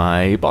to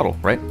my bottle,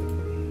 right?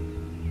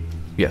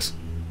 Yes.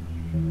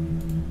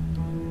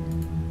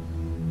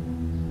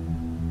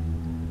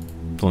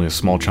 It's only a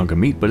small chunk of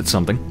meat, but it's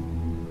something.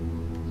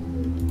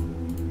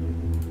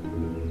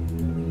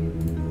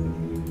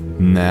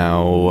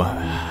 Now...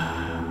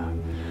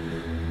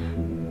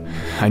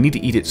 I need to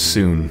eat it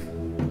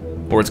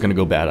soon, or it's gonna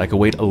go bad. I could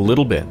wait a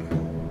little bit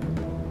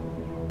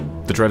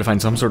to try to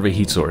find some sort of a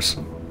heat source.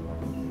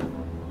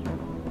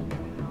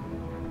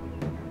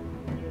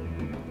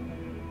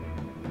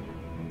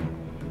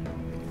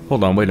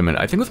 Hold on, wait a minute.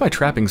 I think with my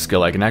trapping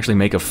skill, I can actually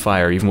make a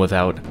fire even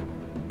without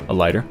a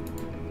lighter.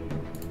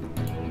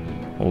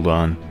 Hold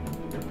on.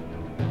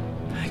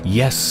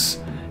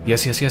 Yes!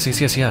 Yes.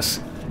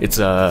 It's,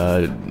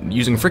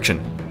 using friction.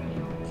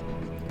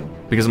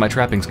 Because of my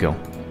trapping skill.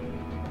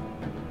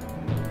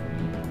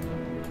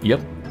 Yep.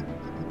 Is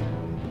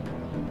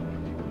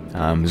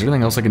there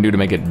anything else I can do to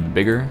make it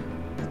bigger?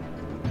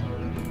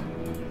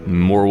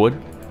 More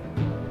wood?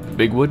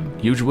 Big wood?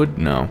 Huge wood?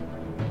 No.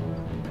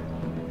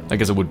 I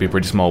guess it would be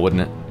pretty small,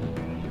 wouldn't it?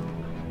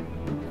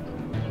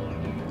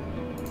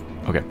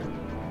 Okay.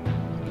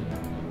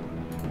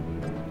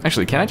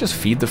 Actually, can I just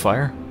feed the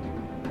fire?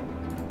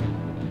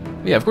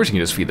 Yeah, of course you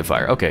can just feed the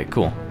fire. Okay,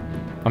 cool.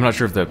 I'm not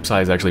sure if the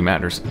size actually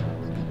matters.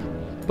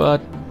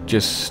 But,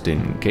 just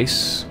in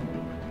case...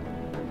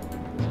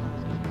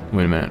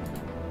 Wait a minute.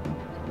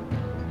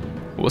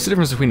 What's the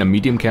difference between a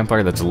medium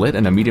campfire that's lit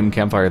and a medium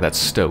campfire that's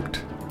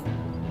stoked?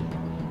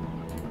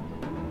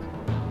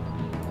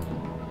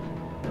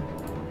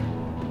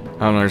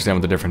 I don't understand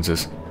what the difference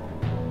is.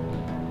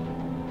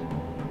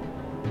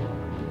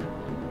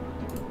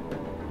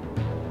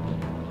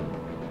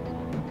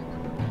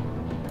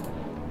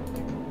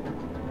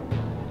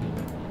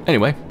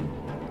 Anyway,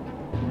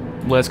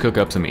 let's cook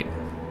up some meat.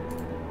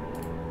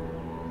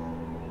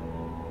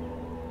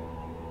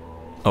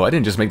 Oh, I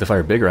didn't just make the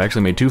fire bigger, I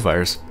actually made 2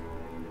 fires.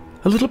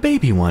 A little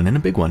baby one and a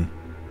big one.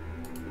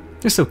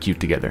 They're so cute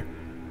together.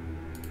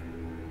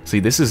 See,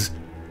 this is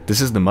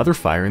the mother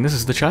fire and this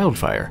is the child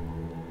fire.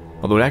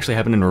 Although it actually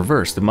happened in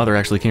reverse. The mother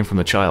actually came from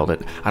the child.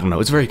 I don't know,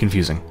 it's very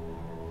confusing.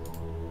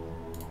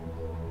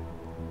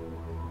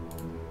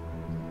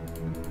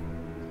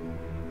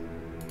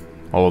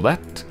 All of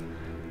that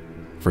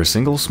for a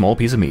single small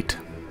piece of meat.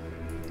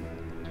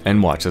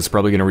 And watch, that's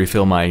probably going to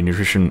refill my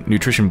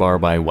nutrition bar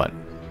by what?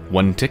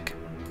 1 tick?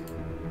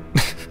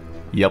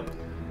 Yep.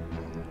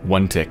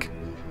 1 tick.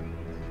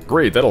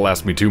 Great, that'll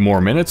last me 2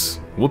 more minutes.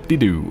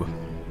 Whoop-de-doo.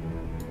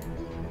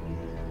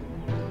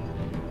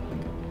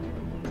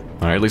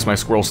 Alright, at least my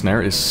squirrel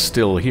snare is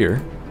still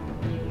here.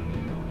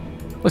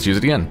 Let's use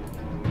it again.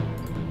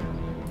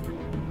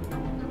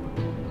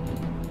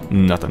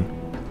 Nothing.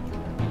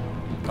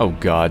 Oh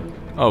god.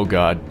 Oh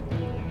god.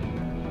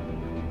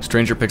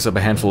 Stranger picks up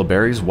a handful of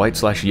berries,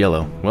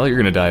 white/yellow. Well, you're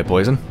gonna die of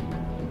poison.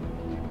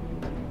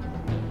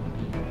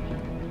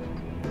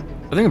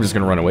 I think I'm just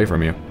gonna run away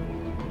from you.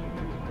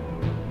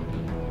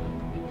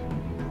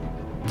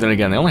 Then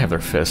again, they only have their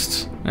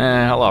fists.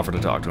 I'll offer to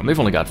talk to them. They've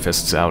only got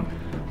fists out.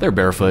 They're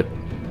barefoot.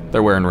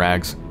 They're wearing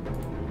rags.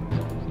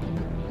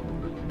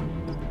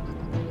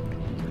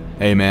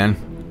 Hey man,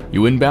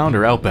 you inbound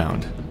or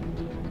outbound?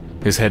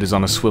 His head is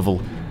on a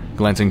swivel,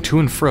 glancing to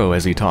and fro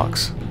as he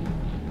talks.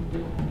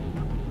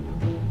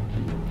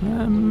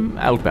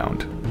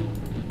 Outbound.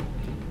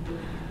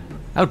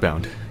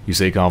 Outbound, you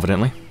say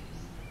confidently.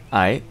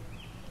 Aye.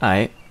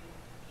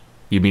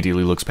 He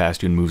immediately looks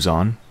past you and moves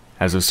on,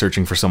 as if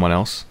searching for someone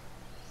else.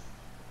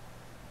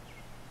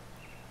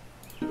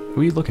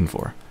 Who are you looking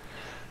for?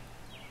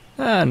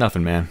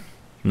 Nothing, man.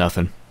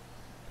 Nothing.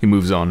 He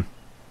moves on.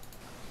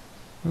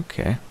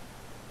 Okay.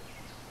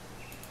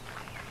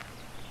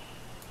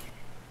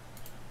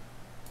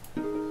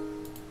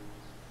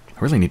 I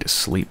really need to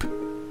sleep.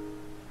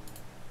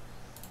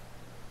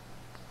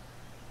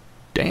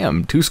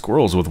 Damn, 2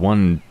 squirrels with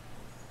one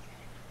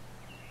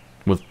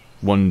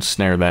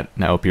snare that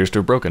now appears to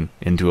have broken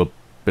into a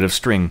bit of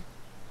string.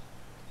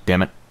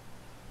 Damn it.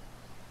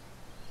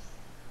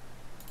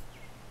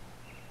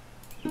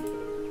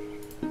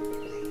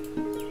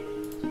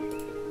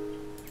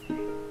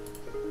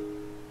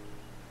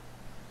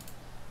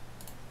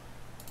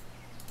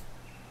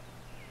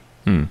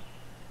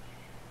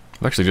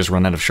 I've actually just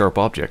run out of sharp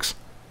objects.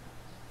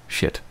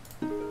 Shit.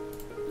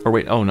 Or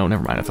wait, oh no,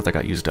 never mind, I thought that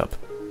got used up.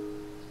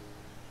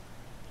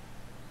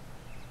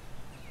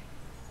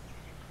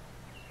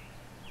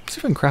 Let's see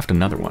if I can craft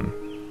another one.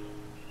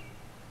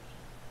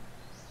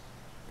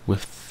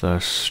 With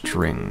a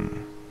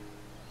string.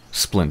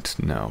 Splint,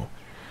 no.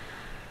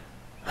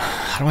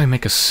 How do I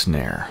make a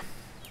snare?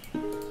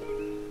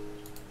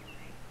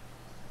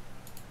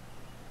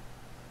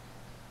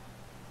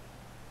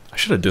 I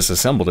should have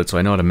disassembled it so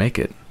I know how to make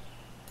it.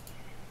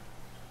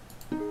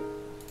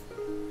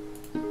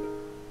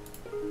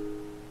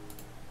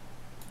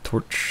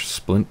 Torch,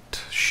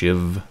 splint,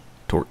 shiv,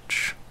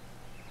 torch.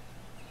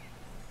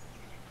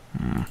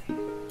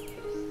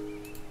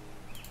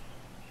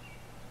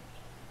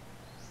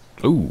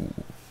 Ooh,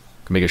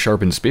 can make a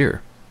sharpened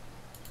spear.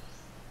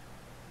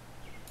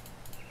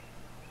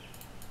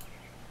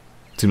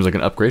 Seems like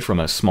an upgrade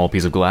from a small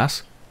piece of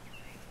glass.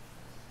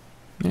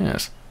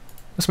 Yes,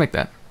 let's make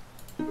that.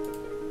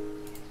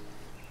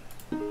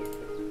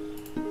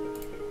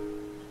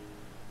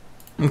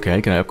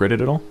 Okay, can I upgrade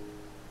it at all?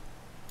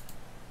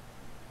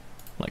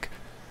 Like,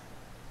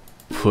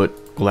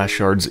 put glass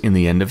shards in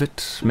the end of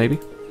it, maybe?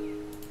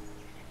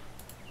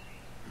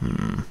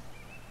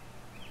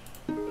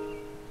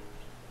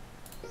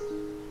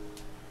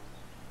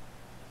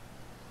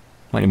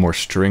 Might need more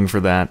string for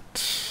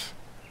that.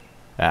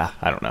 I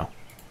don't know.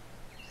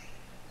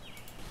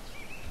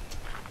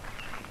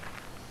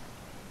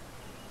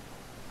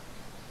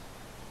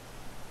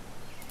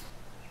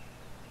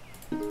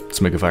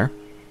 Let's make a fire.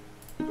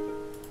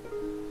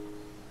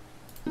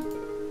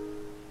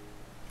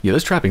 Yeah,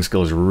 this trapping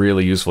skill is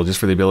really useful just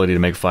for the ability to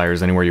make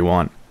fires anywhere you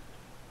want.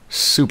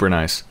 Super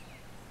nice.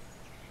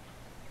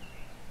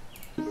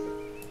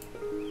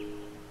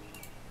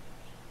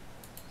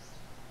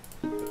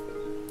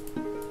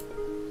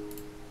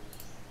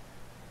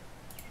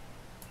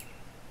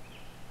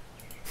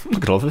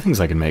 Look at all the things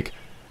I can make.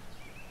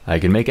 I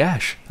can make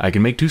ash. I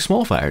can make 2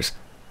 small fires.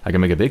 I can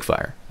make a big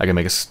fire. I can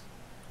make a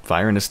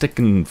fire and a stick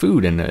and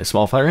food and a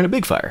small fire and a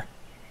big fire.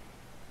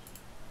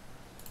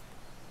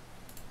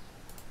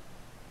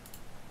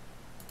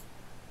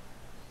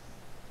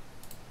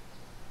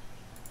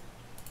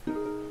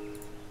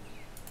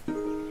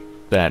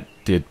 That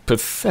did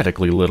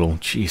pathetically little.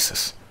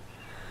 Jesus.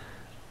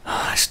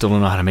 I still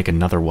don't know how to make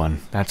another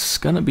one. That's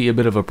gonna be a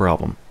bit of a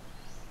problem.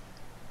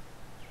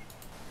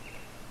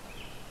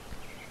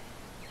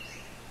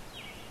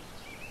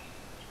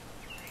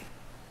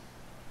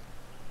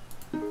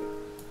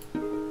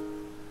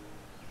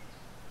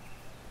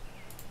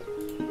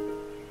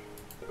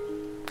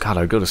 God,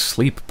 I'd go to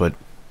sleep, but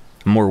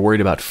I'm more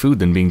worried about food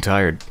than being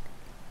tired.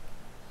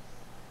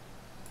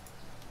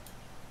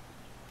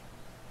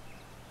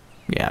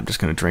 Yeah, I'm just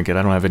gonna drink it.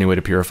 I don't have any way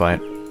to purify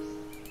it.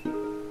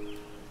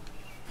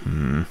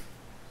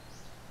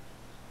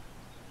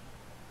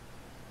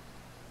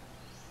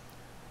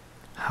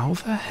 How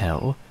the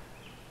hell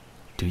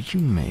do you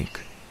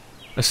make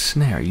a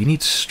snare? You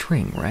need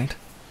string, right?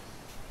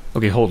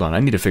 Okay, hold on.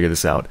 I need to figure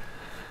this out.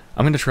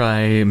 I'm gonna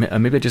try...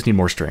 maybe I just need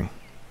more string.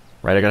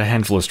 Right, I got a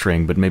handful of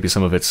string, but maybe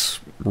some of it's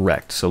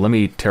wrecked. So let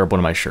me tear up one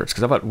of my shirts,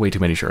 because I've got way too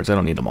many shirts. I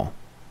don't need them all.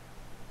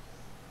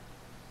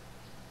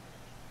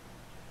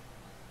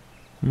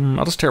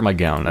 I'll just tear up my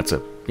gown. It's a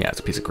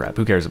piece of crap.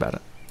 Who cares about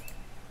it?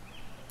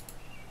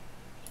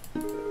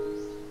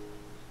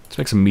 Let's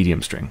make some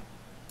medium string.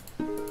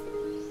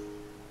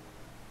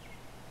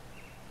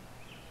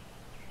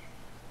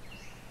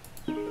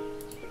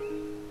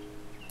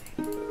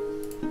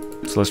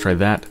 So let's try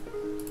that.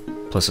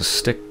 Plus a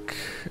stick.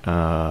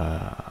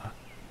 Plus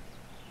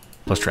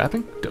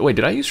trapping? Wait,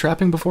 did I use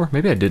trapping before?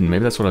 Maybe I didn't.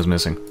 Maybe that's what I was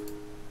missing.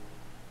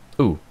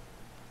 Ooh.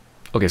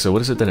 Okay, so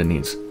what is it that it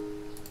needs?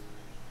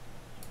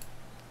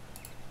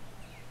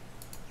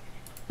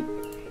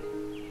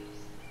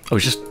 Oh,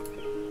 it's just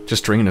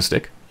string and a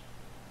stick?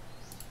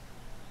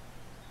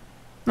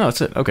 No,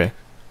 that's it. Okay.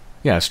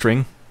 Yeah,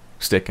 string,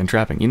 stick, and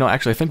trapping. You know,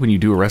 actually, I think when you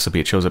do a recipe,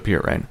 it shows up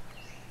here, right?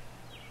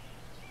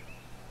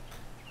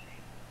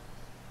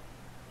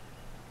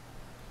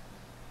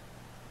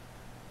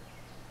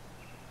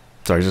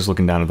 Sorry, I was just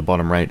looking down at the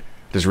bottom right.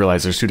 Just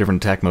realized there's two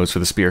different attack modes for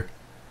the spear.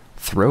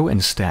 Throw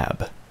and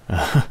stab.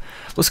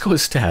 Let's go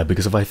with stab,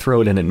 because if I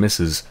throw it and it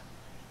misses,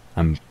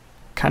 I'm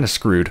kind of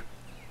screwed.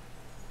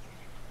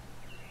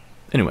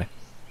 Anyway.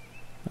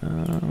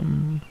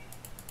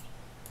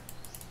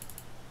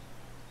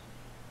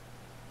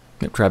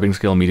 Yep, trapping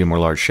skill, medium or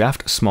large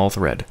shaft, small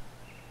thread.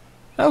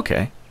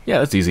 Okay. Yeah,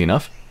 that's easy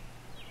enough.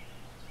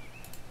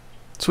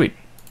 Sweet.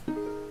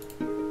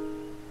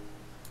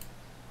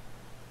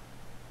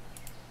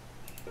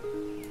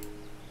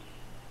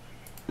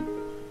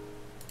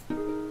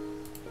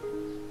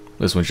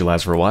 This one should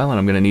last for a while, and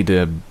I'm going to need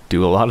to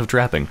do a lot of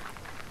trapping.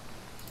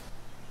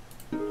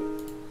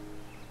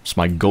 It's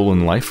my goal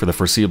in life for the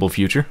foreseeable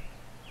future.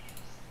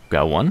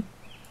 Got one.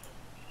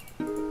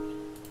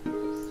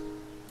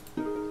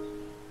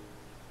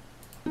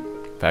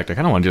 In fact, I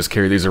kind of want to just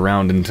carry these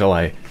around until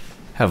I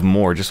have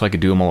more, just so I could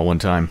do them all at one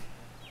time.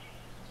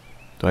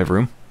 Do I have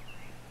room?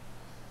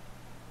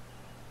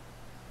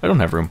 I don't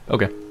have room.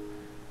 Okay.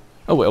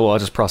 Oh, wait, well, I'll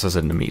just process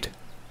it into meat.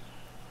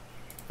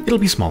 It'll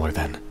be smaller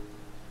then.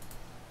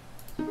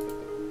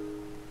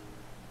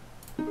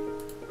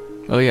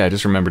 Oh yeah, I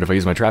just remembered if I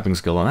use my trapping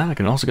skill on that, I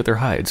can also get their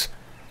hides.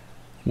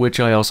 Which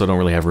I also don't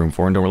really have room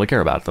for and don't really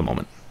care about at the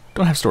moment.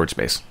 Don't have storage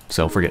space,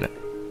 so forget it.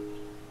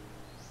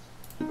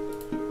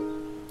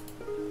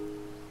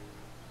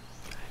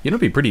 You know what'd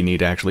be pretty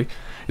neat, actually,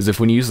 is if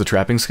when you use the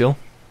trapping skill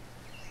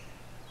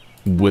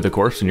with a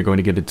corpse and you're going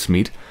to get its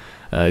meat,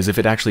 is if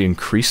it actually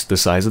increased the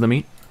size of the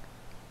meat.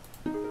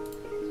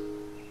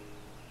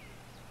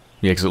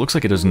 Yeah, because it looks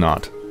like it does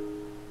not.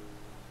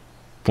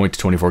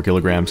 0.24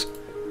 kilograms.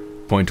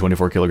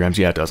 0.24 kilograms.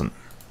 Yeah, it doesn't.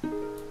 I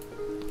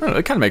don't know,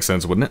 it kind of makes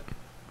sense, wouldn't it?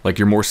 Like,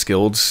 you're more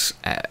skilled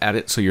at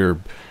it, so you're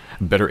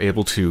better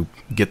able to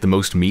get the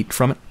most meat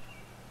from it.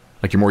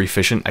 Like, you're more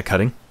efficient at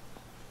cutting.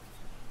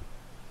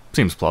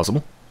 Seems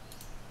plausible.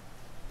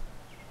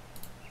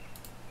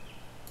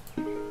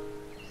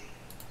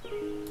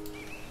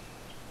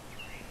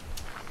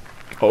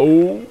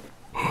 Oh.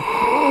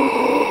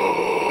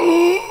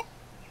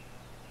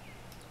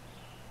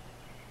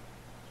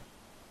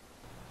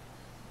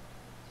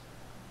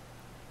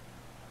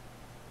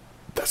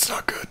 That's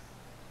not good.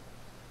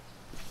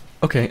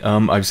 Okay,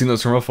 I've seen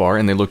those from afar,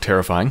 and they look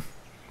terrifying.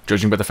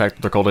 Judging by the fact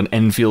that they're called an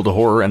Enfield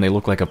horror, and they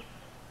look like a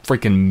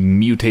freaking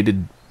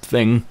mutated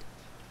thing.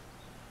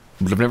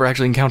 But I've never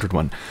actually encountered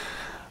one.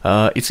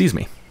 It sees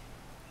me.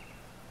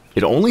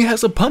 It only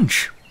has a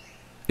punch.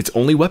 Its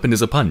only weapon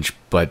is a punch,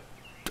 but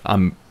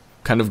I'm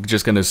kind of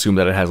just gonna assume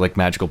that it has, like,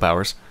 magical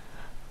powers.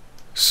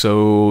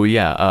 So,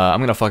 yeah, I'm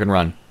gonna fucking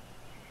run.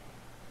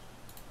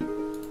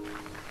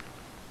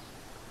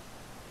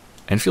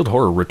 Enfield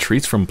horror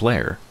retreats from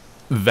player.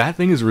 That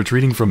thing is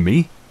retreating from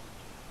me?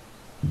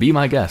 Be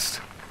my guest.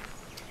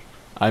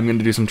 I'm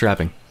gonna do some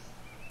trapping.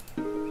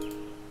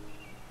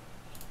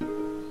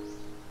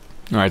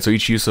 Alright, so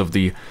each use of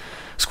the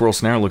squirrel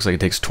snare looks like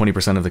it takes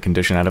 20% of the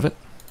condition out of it.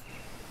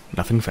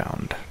 Nothing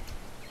found.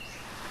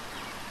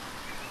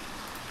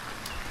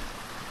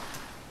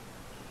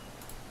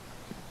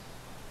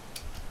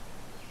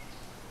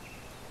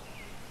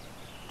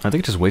 I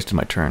think it just wasted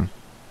my turn.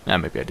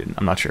 Maybe I didn't.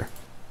 I'm not sure.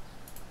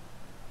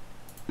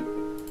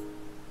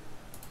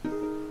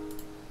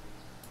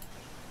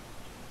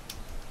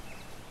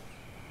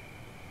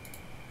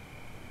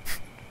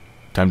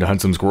 Time to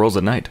hunt some squirrels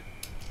at night.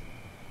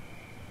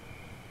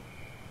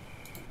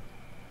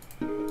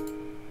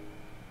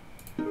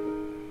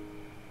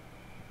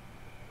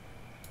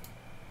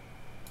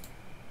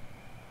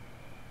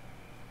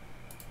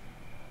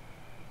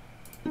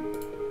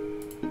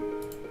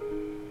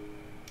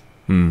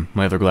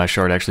 My other glass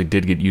shard actually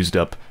did get used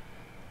up.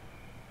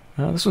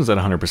 This one's at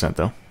 100%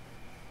 though.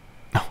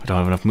 Oh, I don't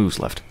have enough moves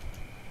left.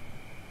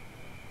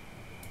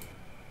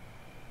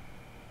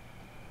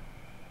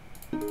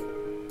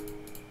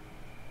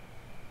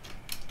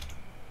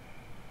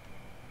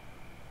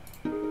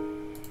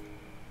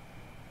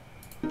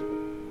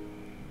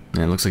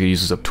 And it looks like it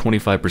uses up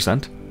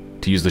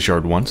 25% to use the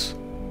shard once.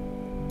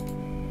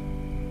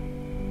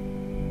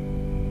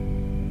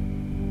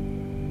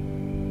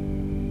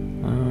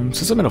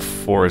 Since I'm in a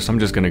forest, I'm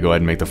just gonna go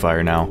ahead and make the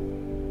fire now.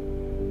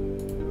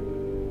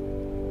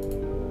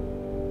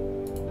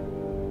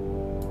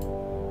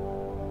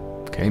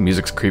 Okay,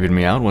 music's creeping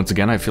me out. Once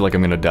again, I feel like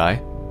I'm gonna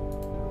die.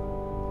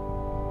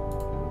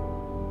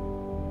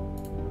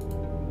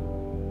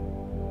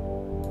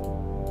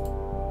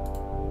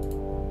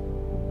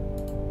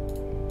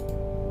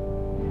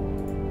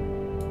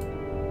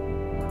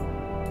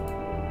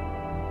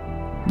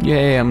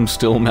 Yay, I'm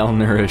still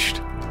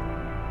malnourished.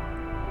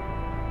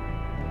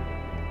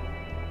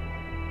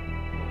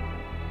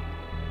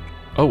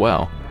 Oh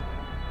wow.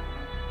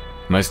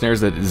 My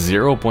snare's at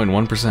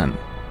 0.1%.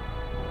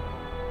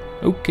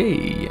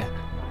 Okay.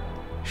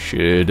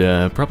 Should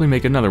probably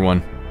make another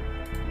one.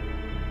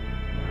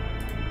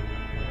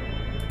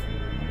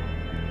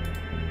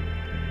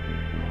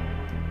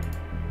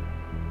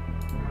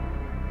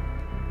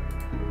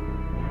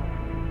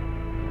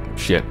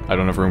 Shit, I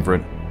don't have room for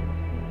it.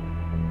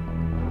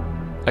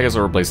 I guess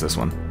I'll replace this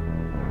one.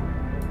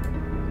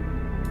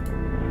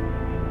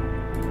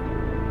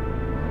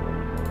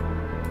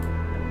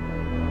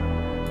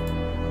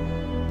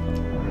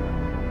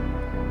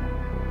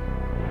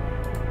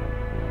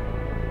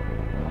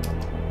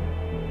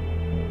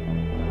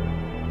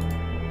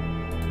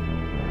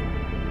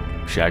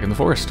 Shack in the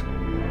forest.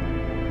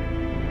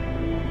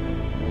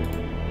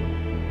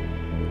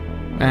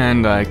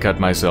 And I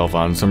cut myself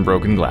on some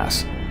broken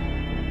glass.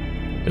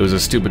 It was a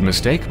stupid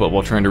mistake, but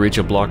while trying to reach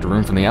a blocked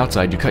room from the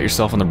outside, you cut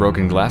yourself on the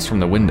broken glass from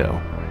the window.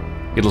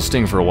 It'll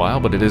sting for a while,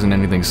 but it isn't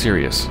anything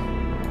serious.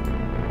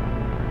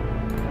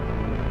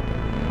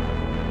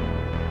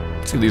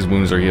 See if these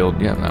wounds are healed.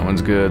 Yeah, that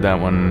one's good. That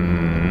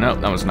one... no,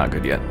 that one's not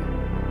good yet.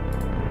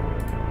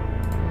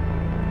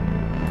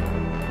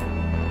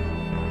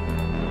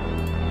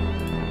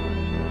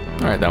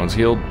 Alright, that one's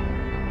healed.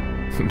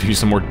 Do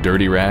some more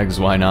dirty rags,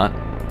 why not?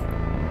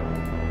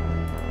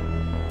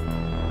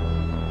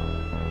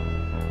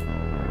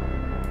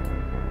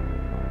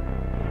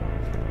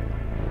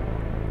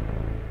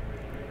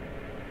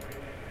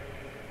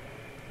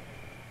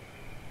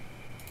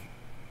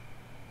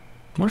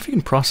 I wonder if you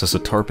can process a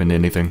tarp into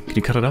anything. Can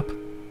you cut it up?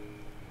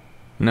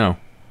 No.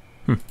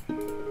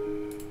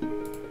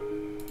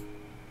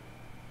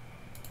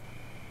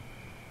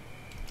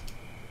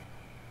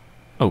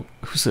 Oh,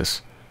 who's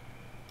this?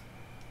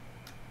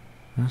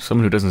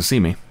 Someone who doesn't see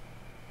me.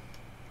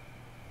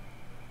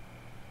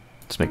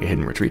 Let's make a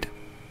hidden retreat.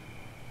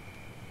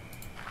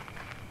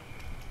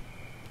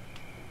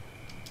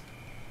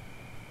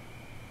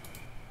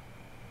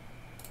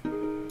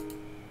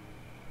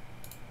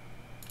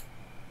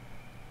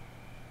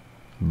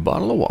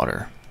 Bottle of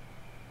water.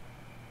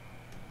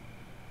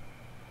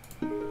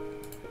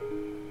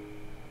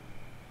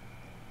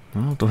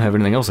 Well, don't have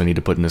anything else I need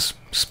to put in this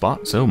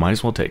spot, so might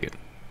as well take it.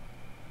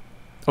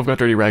 Oh, I've got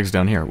dirty rags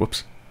down here.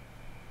 Whoops.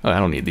 Oh, I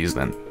don't need these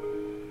then.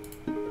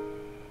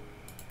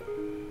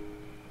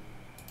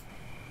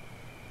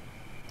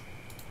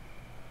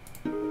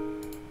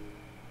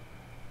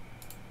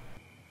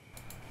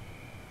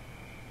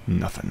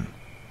 Nothing.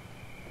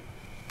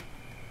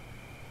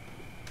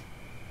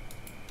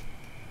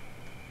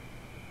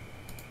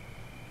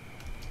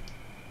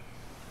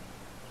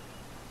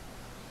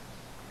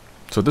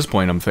 So at this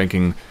point, I'm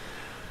thinking,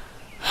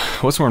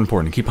 what's more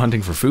important, keep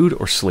hunting for food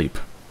or sleep?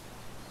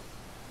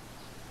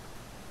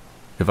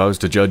 If I was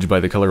to judge by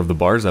the color of the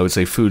bars, I would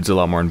say food's a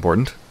lot more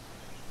important.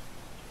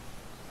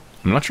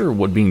 I'm not sure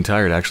what being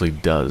tired actually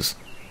does.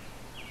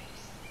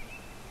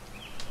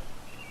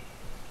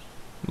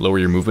 Lower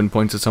your movement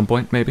points at some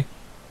point, maybe?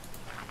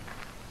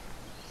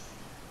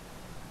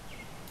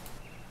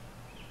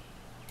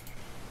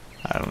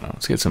 I don't know.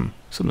 Let's get something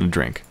to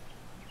drink.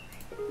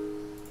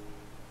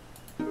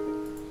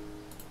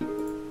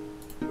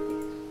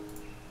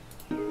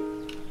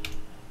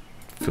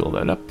 Fill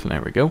that up.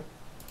 There we go.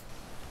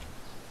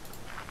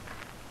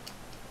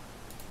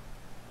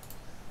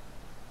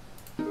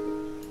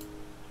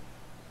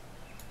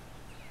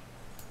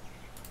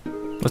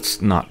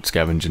 Let's not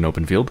scavenge an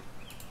open field.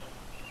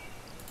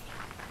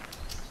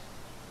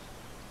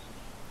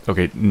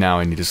 Okay, now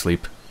I need to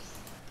sleep.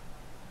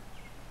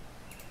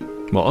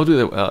 Well, I'll do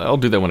that. I'll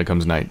do that when it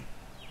comes night.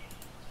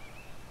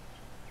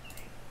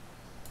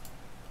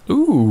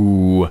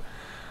 Ooh.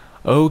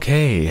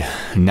 Okay,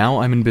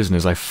 now I'm in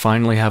business. I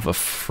finally have a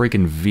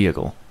freaking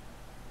vehicle.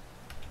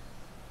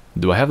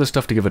 Do I have the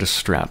stuff to give it a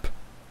strap?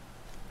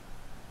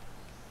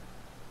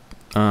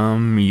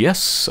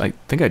 Yes, I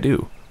think I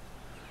do.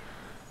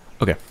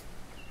 Okay.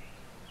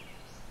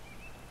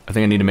 I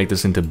think I need to make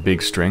this into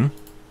big string.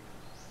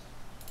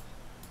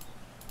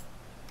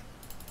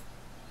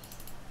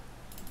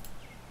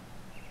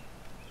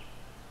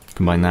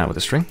 Combine that with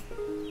a string.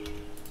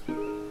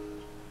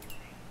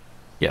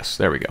 Yes,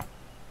 there we go.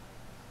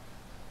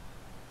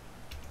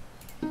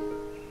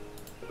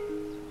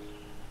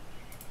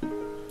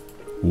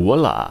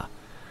 Voila!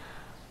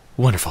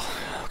 Wonderful.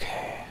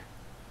 Okay.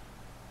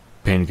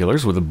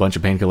 Painkillers with a bunch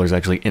of painkillers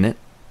actually in it.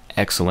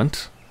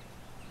 Excellent.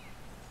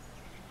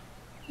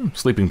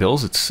 Sleeping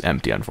pills, it's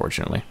empty,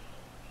 unfortunately.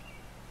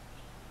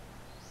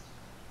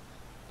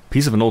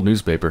 piece of an old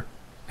newspaper.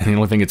 And the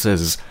only thing it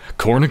says is,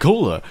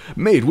 Cornicola,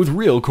 made with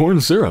real corn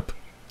syrup.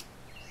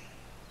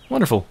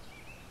 Wonderful.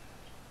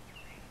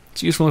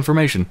 It's useful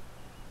information.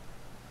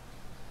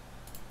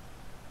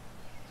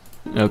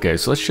 Okay,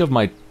 so let's shove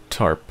my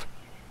tarp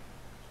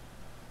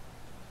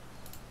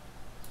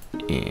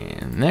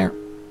in there.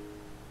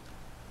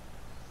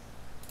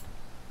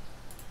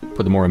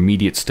 Put the more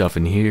immediate stuff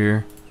in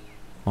here,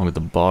 along with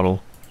the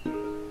bottle.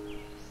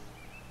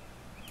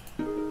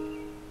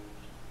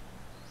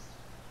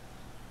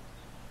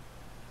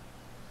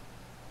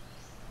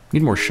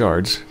 Need more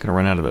shards. Gonna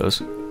run out of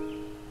those.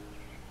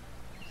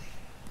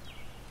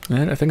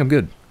 And I think I'm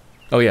good.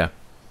 Oh yeah.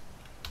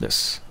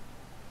 This.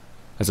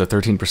 That's at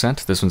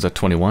 13%. This one's at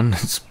 21.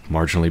 It's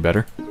marginally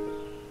better.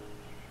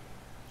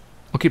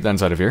 I'll keep that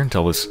inside of here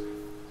until this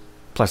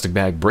plastic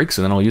bag breaks,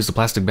 and then I'll use the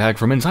plastic bag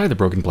from inside the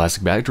broken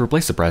plastic bag to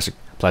replace the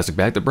plastic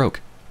bag that broke.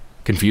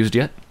 Confused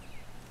yet?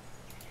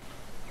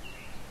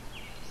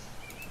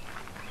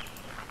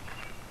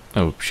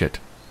 Oh, shit.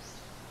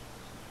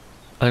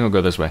 I think I'll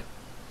go this way.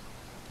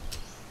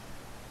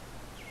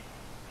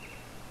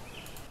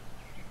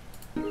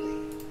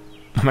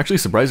 I'm actually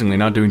surprisingly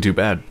not doing too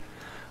bad.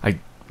 I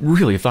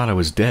really thought I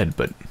was dead,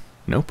 but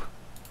nope.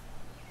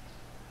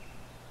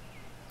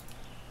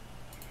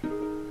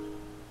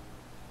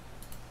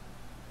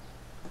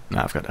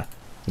 Nah, I've got to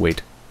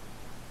wait.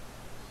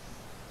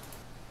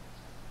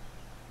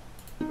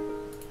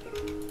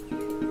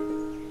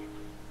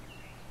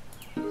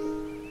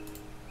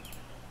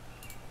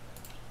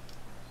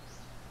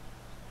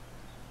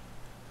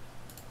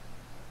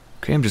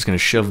 Okay, I'm just gonna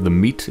shove the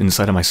meat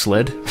inside of my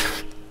sled.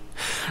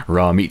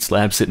 Raw meat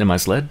slab sitting in my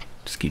sled.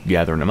 Just keep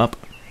gathering them up.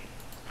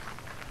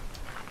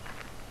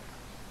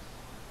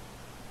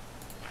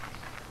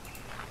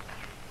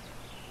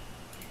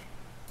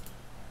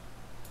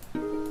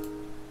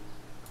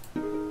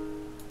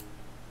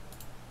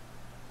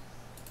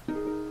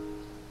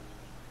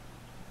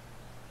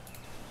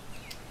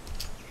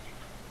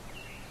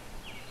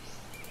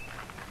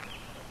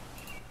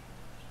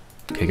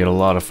 Okay, get a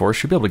lot of force.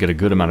 Should be able to get a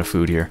good amount of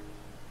food here.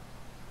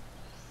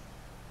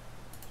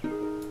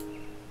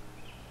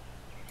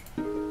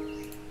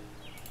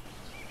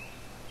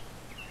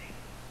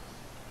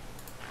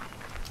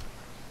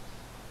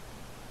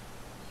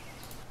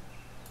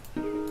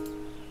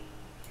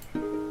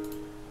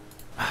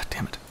 Ah,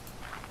 damn it.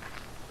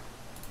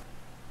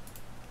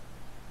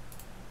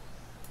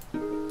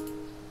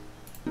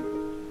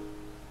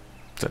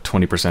 It's at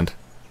 20%.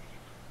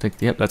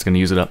 Yep, that's going to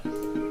use it up.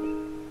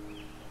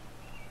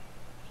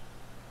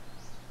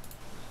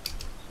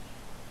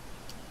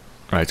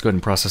 Alright, let's go ahead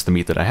and process the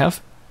meat that I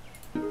have.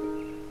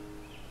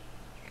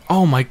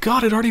 Oh my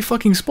god, it already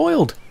fucking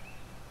spoiled!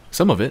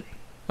 Some of it.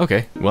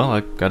 Okay, well,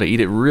 I gotta eat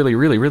it really,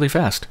 really, really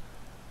fast.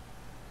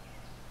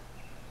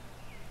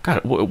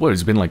 God, what,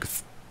 it's been like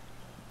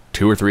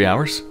 2 or 3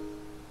 hours?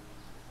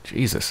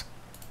 Jesus.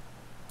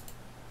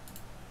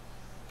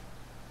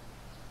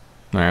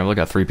 Alright, well, I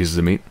got 3 pieces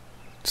of meat.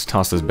 Let's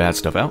toss this bad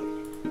stuff out.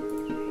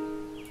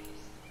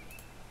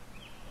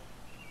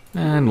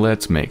 And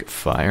let's make a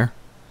fire.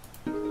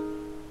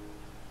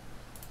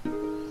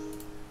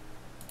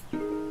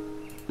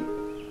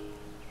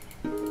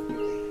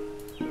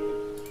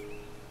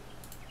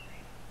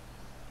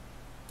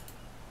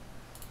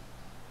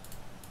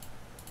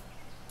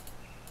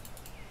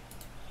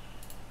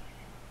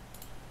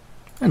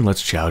 And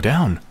let's chow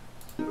down.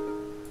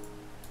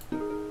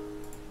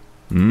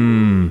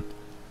 Mmm.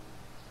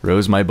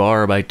 Rose my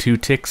bar by 2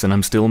 ticks and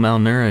I'm still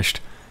malnourished.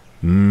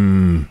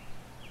 Mmm.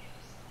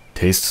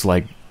 Tastes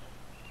like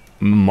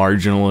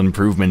marginal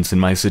improvements in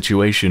my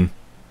situation.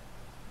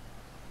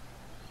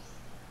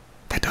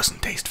 That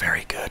doesn't taste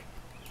very good.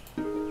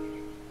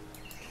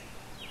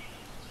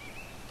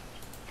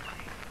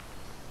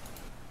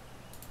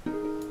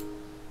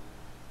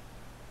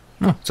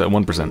 Oh, it's at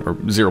 1%, or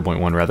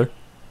 0.1 rather.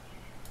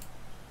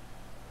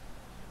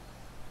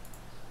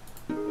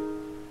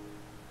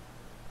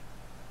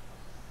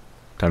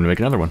 Time to make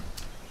another one.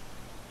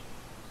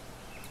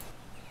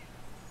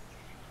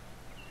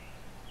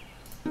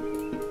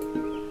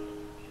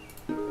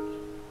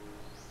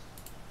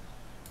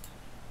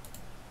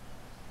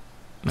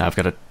 Now I've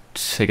got to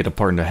take it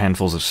apart into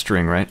handfuls of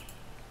string, right?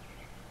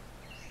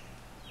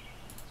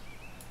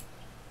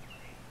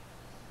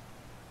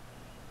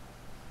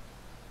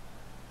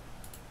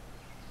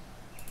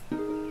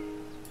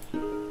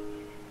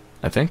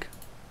 I think.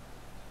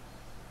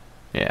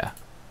 Yeah.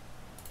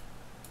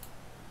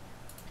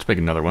 Let's make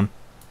another one.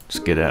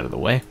 Just get it out of the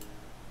way.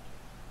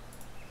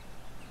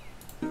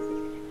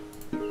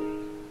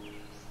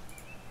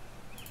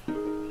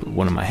 Put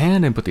one in my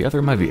hand and put the other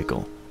in my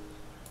vehicle.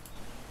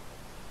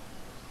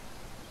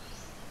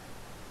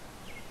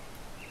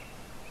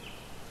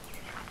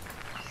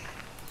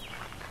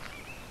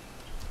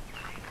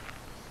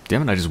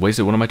 Damn it, I just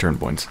wasted one of my turn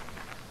points.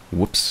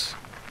 Whoops.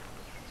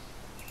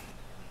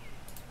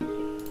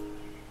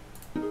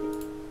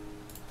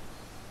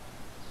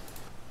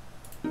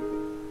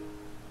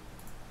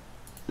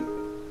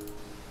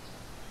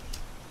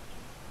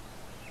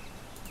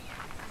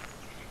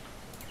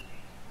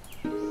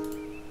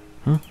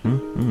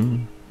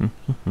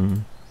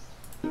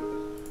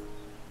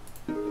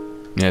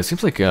 Yeah, it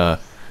seems like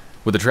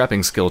with the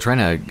trapping skill,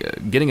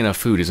 getting enough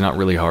food is not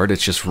really hard.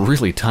 It's just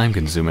really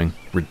time-consuming,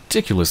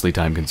 ridiculously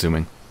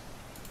time-consuming.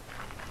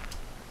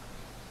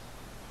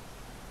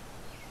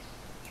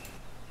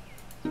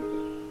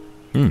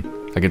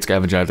 I can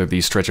scavenge either the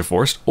stretch of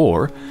forest,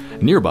 or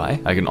nearby,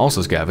 I can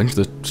also scavenge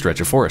the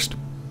stretch of forest.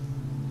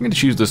 I'm going to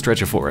choose the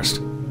stretch of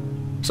forest.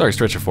 Sorry,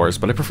 stretch of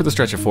forest, but I prefer the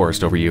stretch of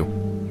forest over you.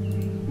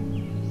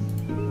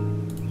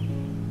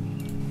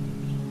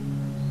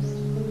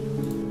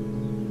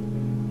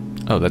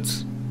 Oh,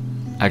 that's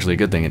actually a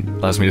good thing. It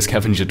allows me to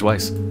scavenge it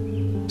twice.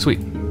 Sweet.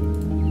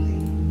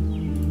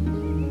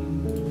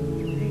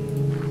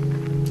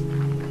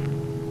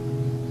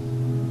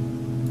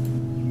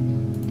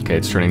 Okay,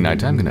 it's turning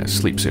nighttime. I'm gonna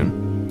sleep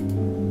soon.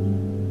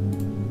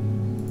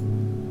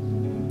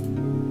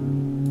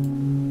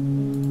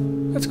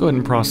 Let's go ahead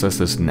and process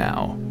this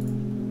now.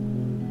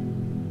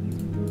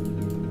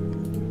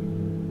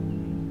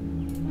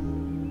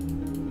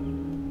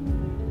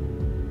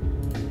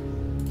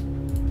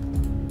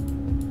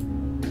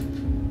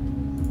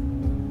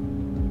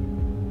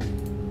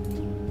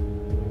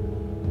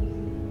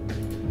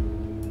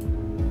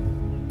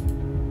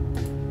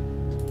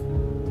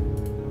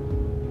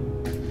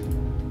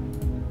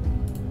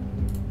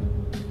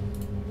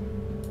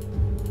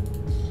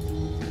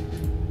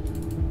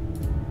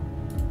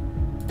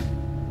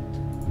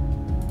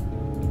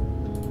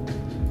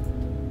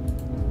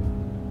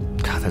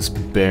 That's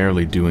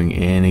barely doing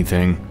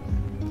anything.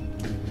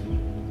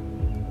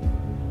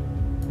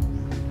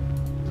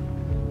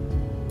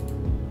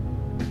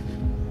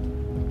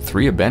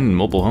 Three abandoned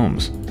mobile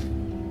homes.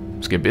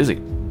 Let's get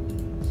busy.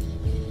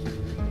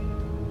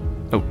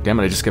 Oh, damn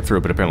it, I just skipped through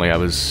it, but apparently I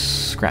was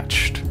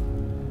scratched.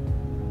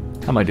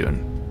 How am I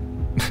doing?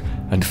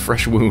 A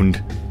fresh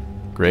wound.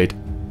 Great.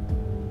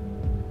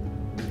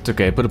 It's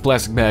okay, put a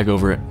plastic bag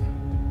over it.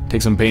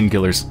 Take some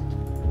painkillers.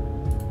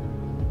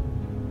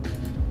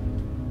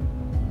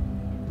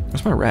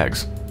 Where's my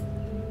rags?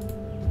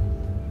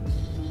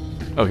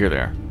 Oh, here they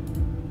are.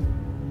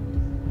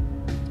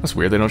 That's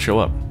weird, they don't show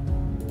up.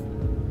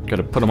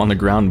 Gotta put them on the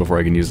ground before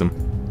I can use them.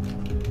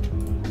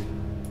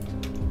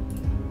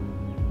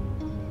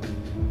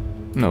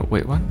 No,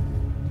 wait, what?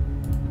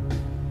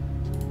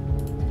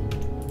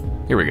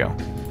 Here we go.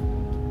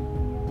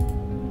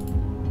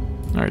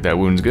 Alright, that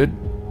wound's good.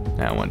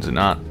 That one's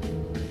not.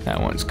 That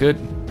one's good.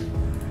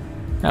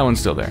 That one's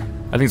still there.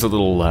 I think it's a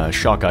little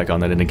shock icon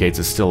that indicates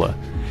it's still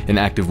an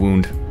active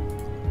wound.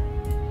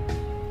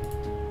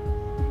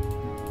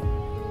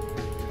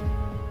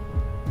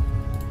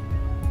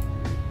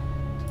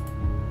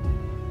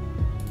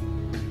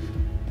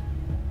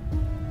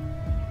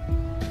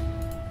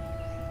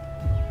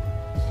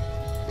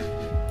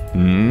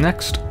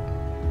 Next.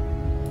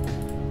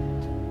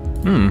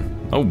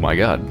 Oh my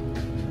god.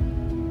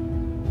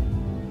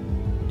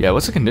 Yeah,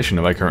 what's the condition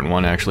of my current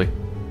one, actually?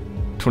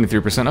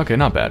 23%? Okay,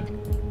 not bad.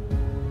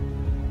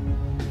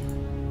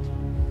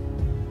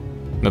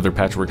 Another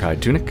patchwork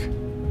hide tunic.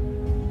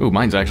 Ooh,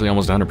 mine's actually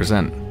almost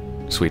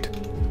 100%. Sweet.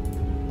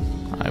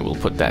 I will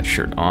put that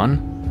shirt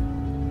on.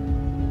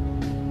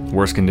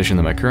 Worse condition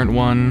than my current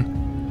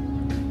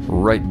one.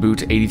 Right boot,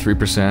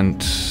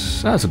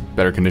 83%. That's a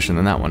better condition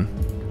than that one.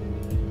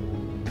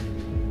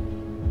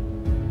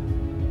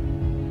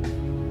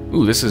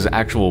 Ooh, this is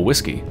actual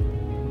whiskey.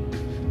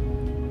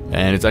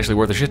 And it's actually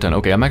worth a shit ton.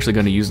 Okay, I'm actually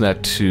going to use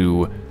that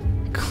to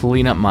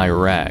clean up my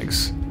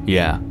rags.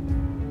 Yeah.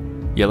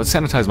 Yeah, let's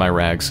sanitize my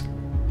rags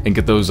and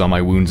get those on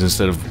my wounds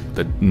instead of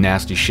the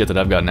nasty shit that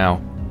I've got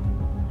now.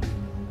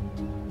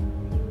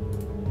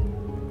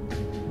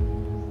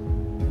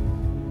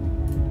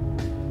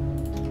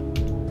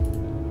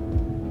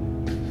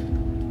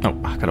 Oh,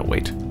 I gotta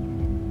wait.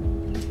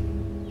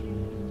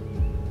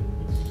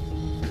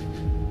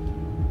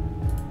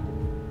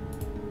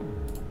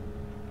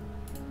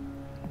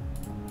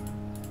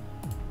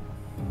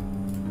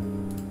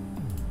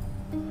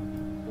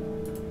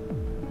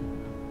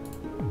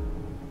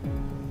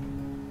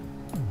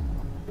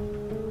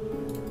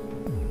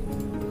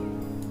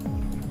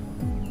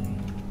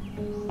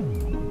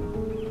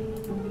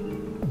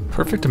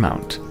 Perfect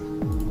amount.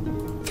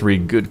 3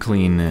 good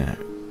clean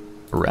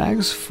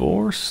rags,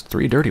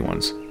 3 dirty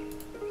ones.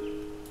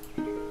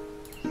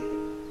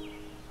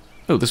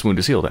 Oh, this wound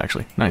is healed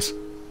actually. Nice.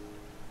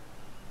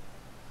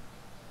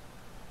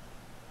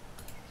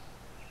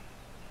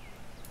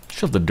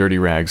 Shove the dirty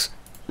rags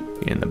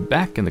in the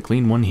back and the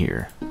clean one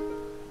here.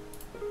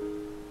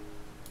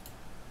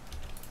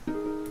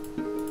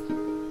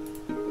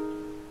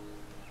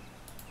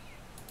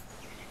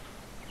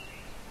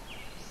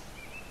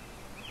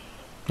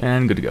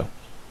 And good to go.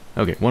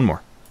 Okay, one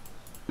more.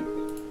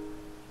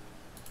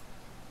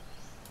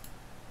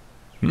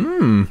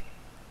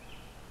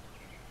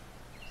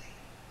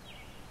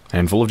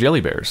 Handful of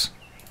jelly bears.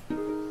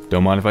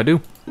 Don't mind if I do.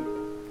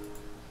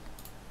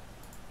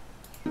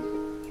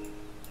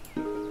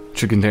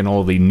 Should contain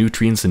all the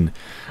nutrients and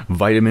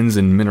vitamins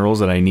and minerals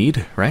that I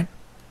need, right?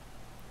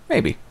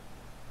 Maybe.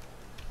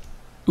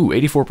 Ooh,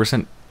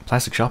 84%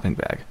 plastic shopping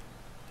bag.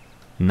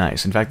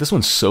 Nice. In fact, this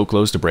one's so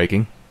close to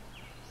breaking.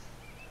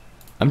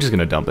 I'm just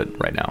gonna dump it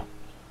right now.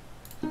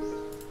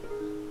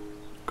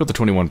 Go to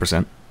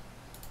 21%.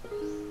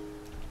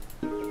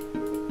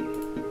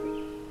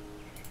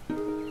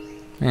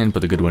 And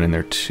put the good one in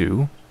there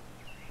too.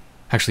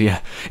 Actually,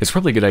 yeah, it's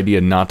probably a good idea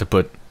not to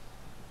put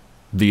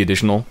the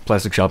additional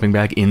plastic shopping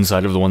bag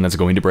inside of the one that's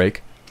going to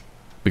break.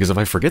 Because if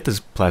I forget this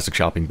plastic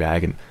shopping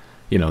bag and,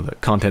 you know, the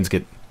contents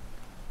get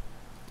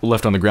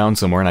left on the ground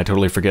somewhere and I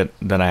totally forget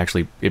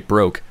that it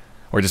broke,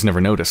 or just never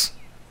notice,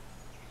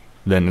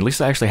 then at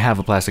least I actually have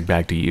a plastic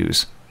bag to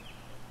use.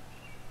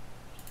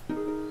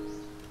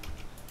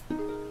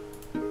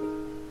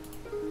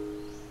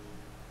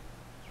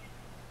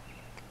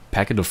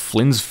 Packet of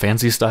Flynn's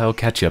Fancy Style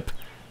Ketchup.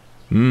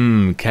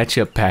 Mmm,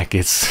 ketchup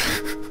packets.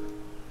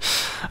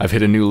 I've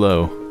hit a new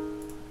low.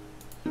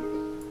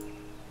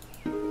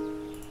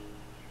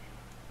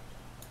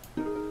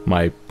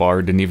 My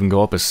bar didn't even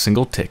go up a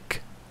single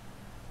tick.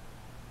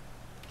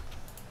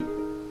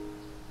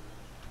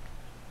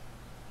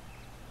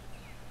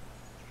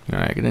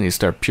 Alright, gonna need to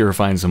start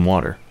purifying some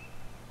water.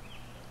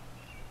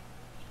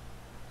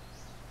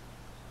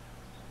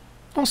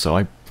 Also,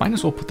 I might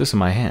as well put this in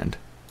my hand.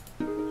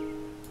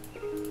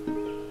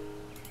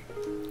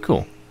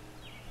 Cool.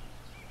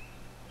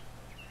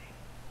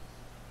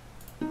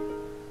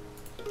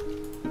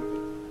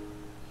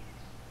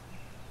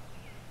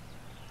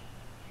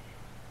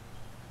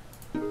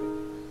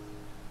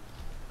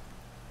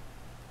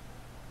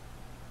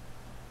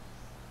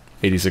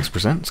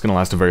 %. It's gonna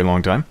last a very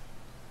long time.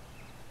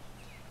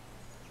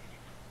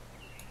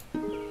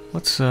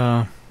 Let's,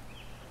 I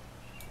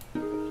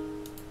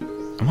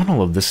want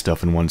all of this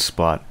stuff in one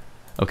spot.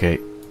 Okay.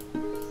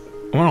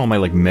 I want all my,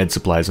 like, med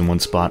supplies in one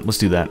spot. Let's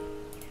do that.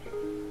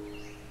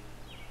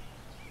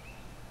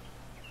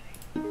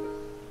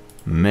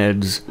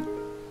 Meds.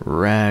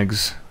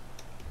 Rags.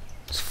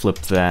 Let's flip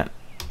that.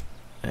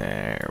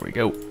 There we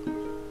go.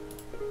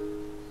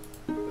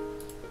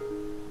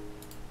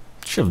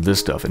 Shove this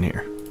stuff in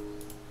here.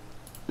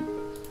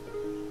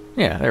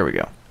 Yeah, there we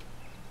go.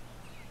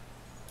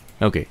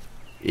 Okay.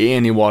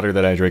 Any water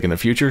that I drink in the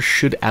future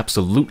should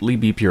absolutely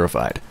be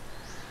purified.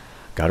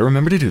 Gotta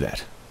remember to do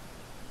that.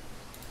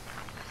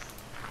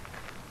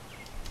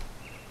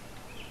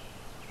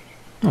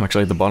 I'm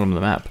actually at the bottom of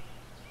the map.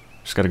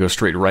 Just gotta go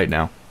straight right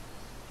now.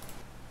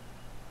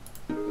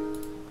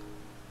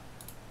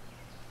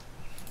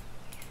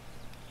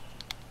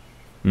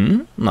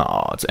 Hmm?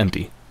 No, it's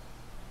empty.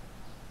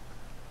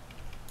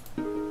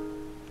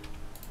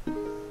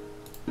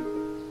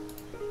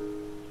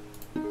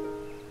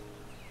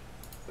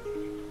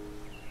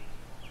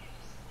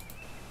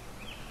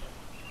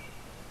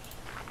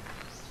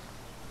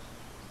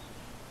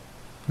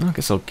 I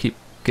guess I'll keep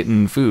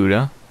getting food,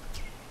 huh?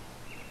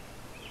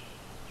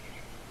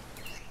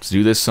 Let's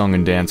do this song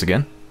and dance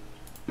again.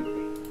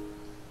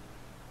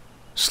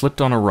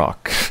 Slipped on a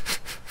rock.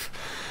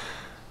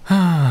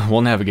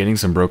 While navigating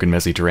some broken,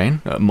 messy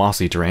terrain,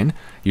 mossy terrain,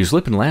 you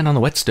slip and land on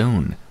the wet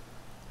stone.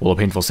 While a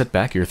painful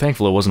setback, you're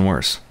thankful it wasn't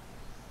worse.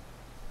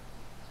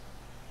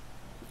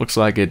 Looks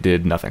like it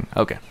did nothing.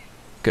 Okay,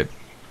 good.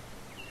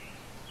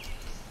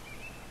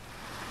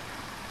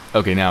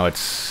 Okay, now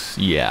it's...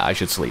 yeah, I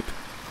should sleep.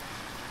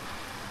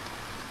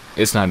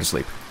 It's time to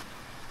sleep.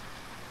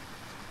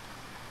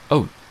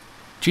 Oh,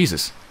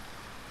 Jesus.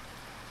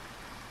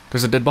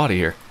 There's a dead body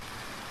here.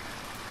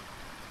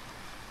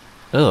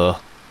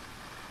 Ugh.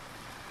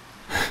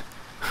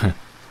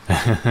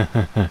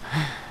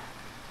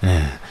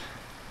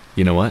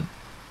 You know what?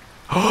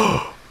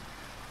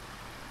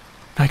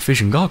 Night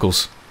vision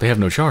goggles. They have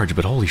no charge,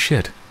 but holy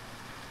shit.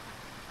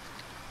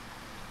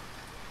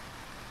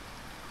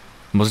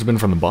 Must have been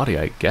from the body,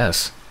 I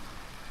guess.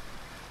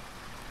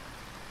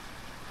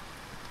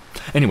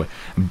 Anyway,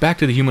 back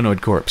to the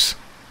humanoid corpse.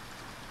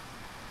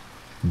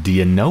 Do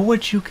you know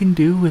what you can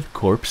do with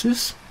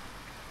corpses?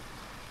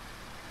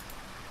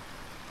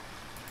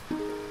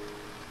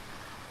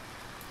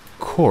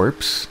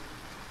 Corpse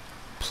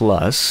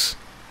plus...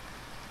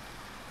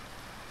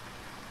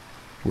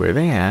 where are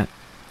they at?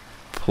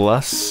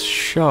 Plus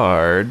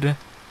shard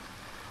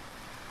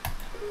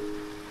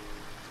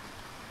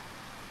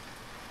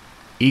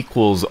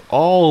equals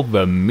all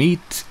the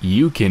meat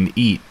you can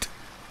eat.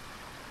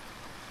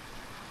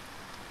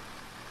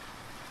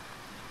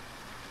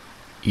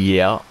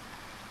 Yeah.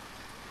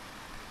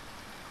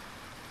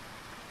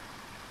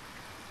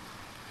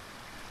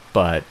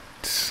 But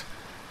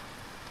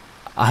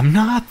I'm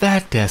not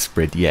that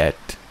desperate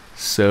yet,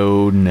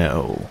 so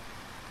no.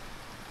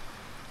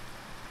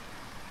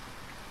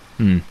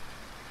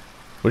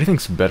 What do you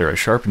think's better, a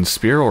sharpened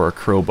spear or a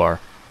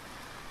crowbar?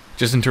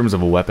 Just in terms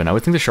of a weapon, I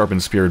would think the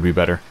sharpened spear would be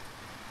better.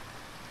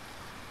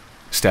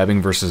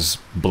 Stabbing versus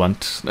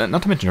blunt.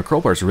 Not to mention a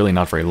crowbar is really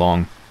not very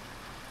long.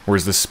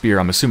 Whereas the spear,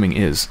 I'm assuming,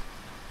 is.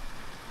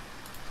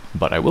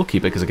 But I will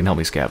keep it because it can help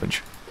me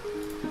scavenge.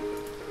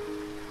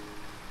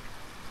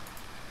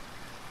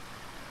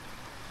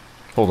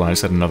 Hold on, I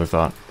just had another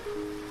thought.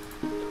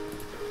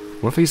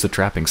 What if I use the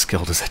trapping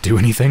skill? Does that do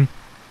anything?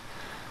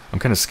 I'm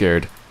kind of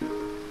scared.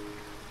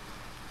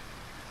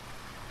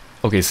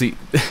 Okay, see,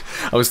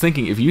 I was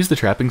thinking if you use the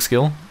trapping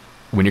skill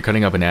when you're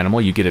cutting up an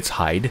animal, you get its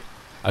hide.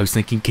 I was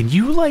thinking, can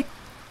you like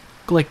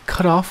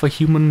cut off a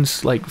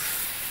human's like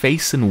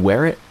face and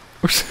wear it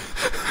or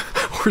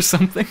or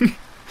something?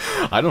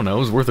 I don't know. It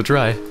was worth a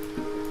try.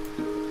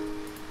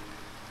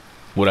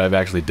 Would I have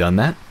actually done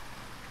that?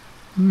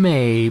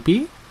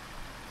 Maybe.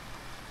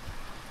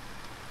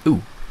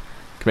 Ooh,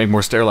 can make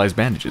more sterilized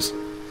bandages.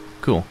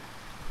 Cool.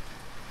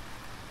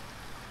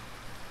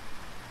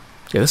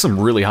 Yeah, there's some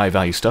really high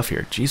value stuff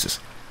here. Jesus.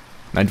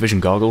 Night vision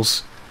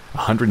goggles,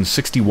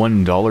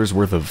 $161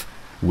 worth of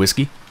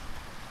whiskey,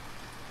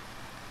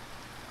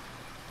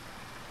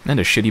 and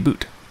a shitty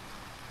boot.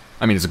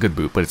 I mean, it's a good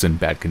boot, but it's in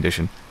bad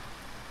condition.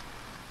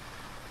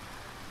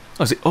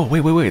 Oh,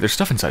 wait, there's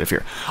stuff inside of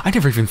here. I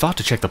never even thought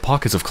to check the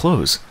pockets of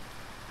clothes.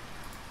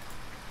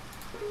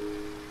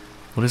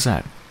 What is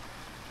that?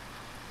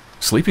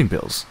 Sleeping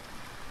pills.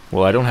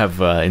 Well, I don't have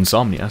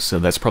insomnia, so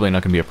that's probably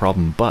not going to be a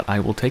problem, but I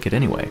will take it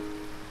anyway.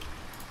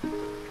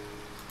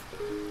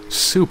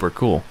 Super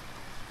cool.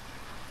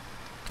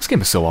 This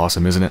game is so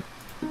awesome, isn't it?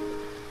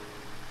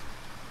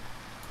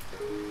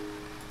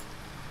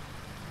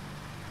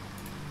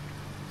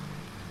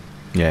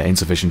 Yeah,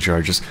 insufficient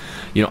charges.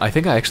 You know, I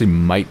think I actually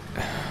might...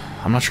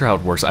 I'm not sure how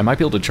it works. I might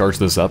be able to charge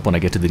this up when I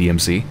get to the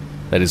DMC.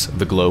 That is,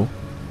 the glow.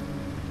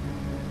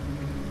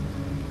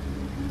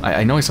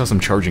 I know I saw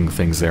some charging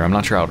things there. I'm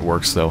not sure how it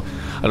works, though.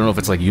 I don't know if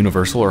it's like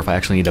universal or if I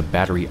actually need a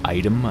battery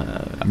item.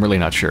 I'm really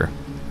not sure.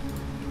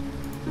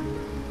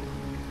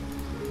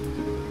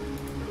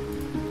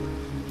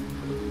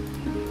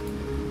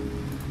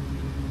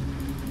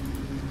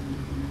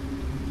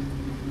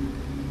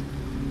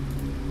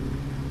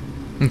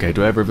 Okay,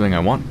 do I have everything I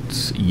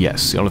want?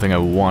 Yes. The only thing I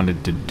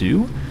wanted to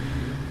do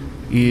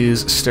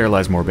is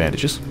sterilize more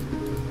bandages. In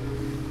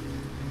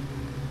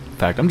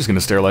fact, I'm just going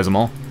to sterilize them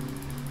all.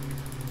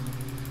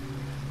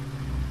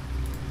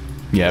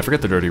 Yeah, I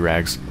forget the dirty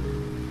rags.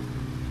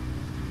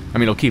 I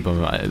mean, I'll keep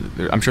them.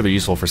 I'm sure they're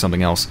useful for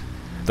something else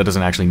that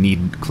doesn't actually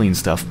need clean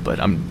stuff,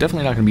 but I'm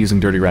definitely not going to be using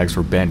dirty rags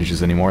for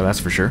bandages anymore, that's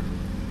for sure.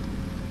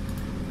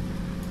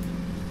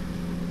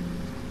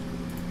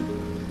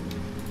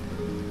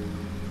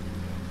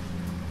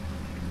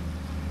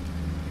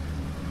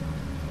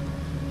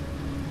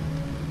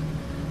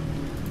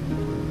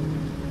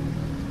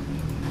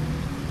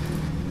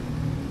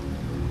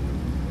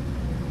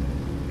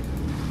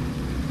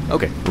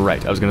 Okay,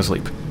 right, I was gonna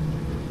sleep.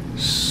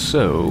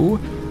 So,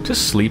 to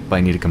sleep I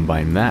need to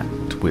combine that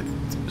with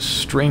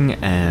string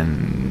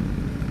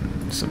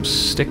and some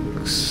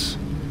sticks.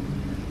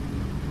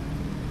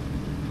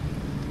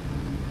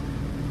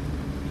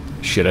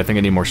 Shit, I think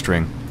I need more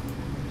string.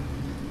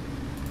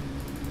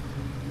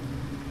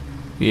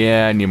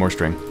 Yeah, I need more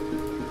string.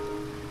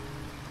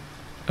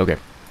 Okay,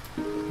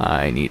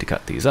 I need to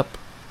cut these up.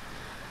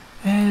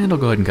 And I'll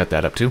go ahead and cut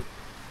that up too.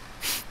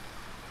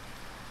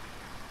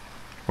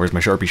 Where's my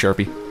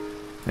Sharpie?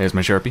 There's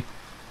my Sharpie.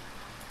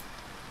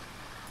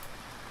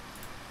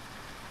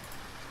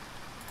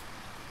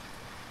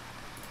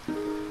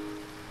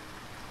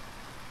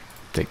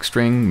 Take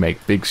string,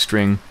 make big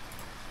string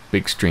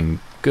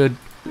good,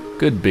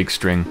 good big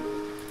string,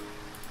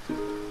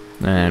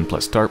 and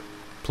plus tarp,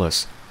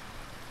 plus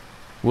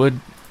wood,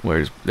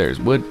 there's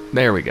wood,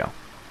 there we go.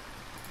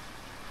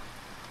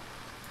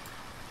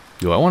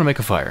 Do I want to make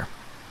a fire?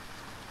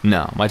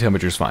 No, my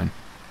temperature's fine.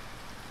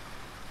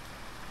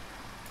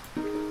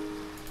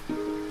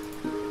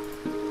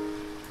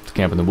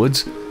 Camp in the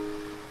woods.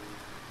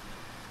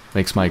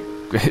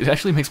 It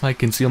actually makes my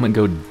concealment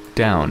go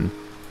down.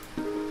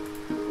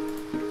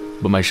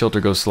 But my shelter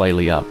goes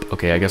slightly up.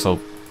 Okay, I guess I'll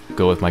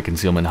go with my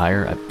concealment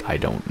higher. I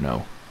don't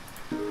know.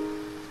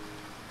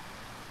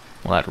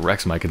 Well, that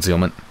wrecks my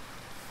concealment.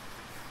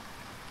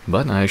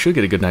 But I should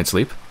get a good night's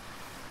sleep.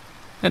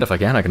 And if I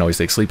can always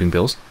take sleeping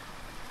pills.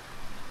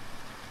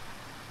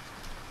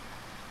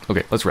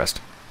 Okay, let's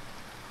rest.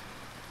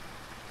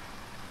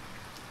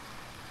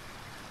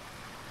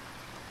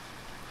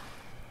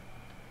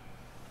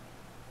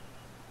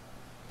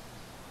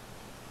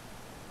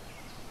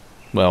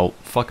 Well,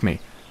 fuck me.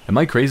 Am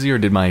I crazy or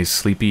did my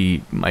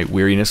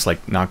weariness,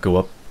 like, not go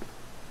up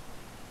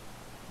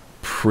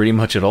pretty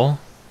much at all?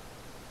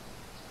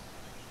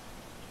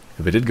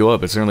 If it did go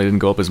up, it certainly didn't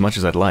go up as much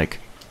as I'd like.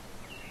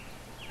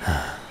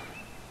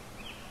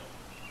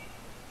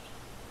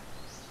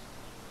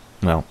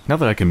 Well, now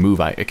that I can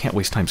move, I can't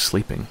waste time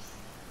sleeping.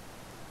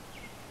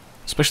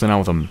 Especially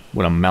now when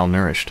I'm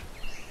malnourished.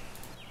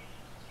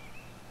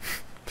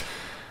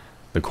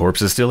 The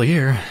corpse is still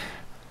here.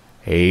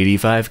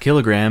 85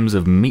 kilograms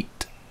of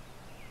meat.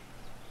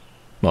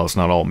 Well, it's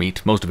not all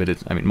meat. Most of it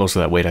is, I mean, most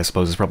of that weight, I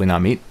suppose, is probably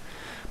not meat.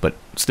 But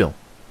still.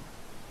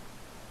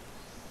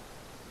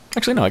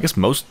 Actually, no, I guess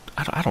most,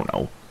 I don't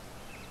know.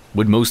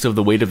 Would most of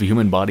the weight of a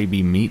human body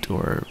be meat,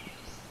 or...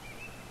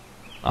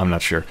 I'm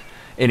not sure.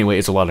 Anyway,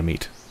 it's a lot of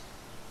meat.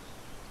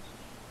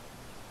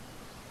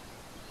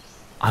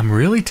 I'm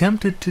really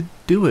tempted to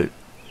do it.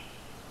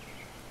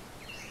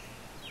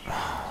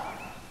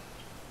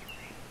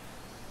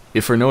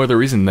 if for no other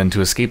reason than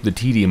to escape the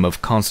tedium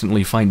of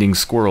constantly finding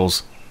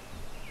squirrels.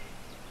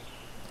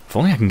 If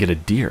only I can get a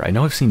deer. I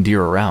know I've seen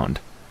deer around.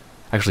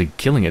 Actually,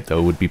 killing it,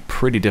 though, would be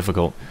pretty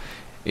difficult.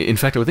 In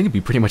fact, I would think it'd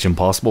be pretty much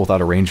impossible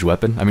without a ranged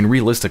weapon. I mean,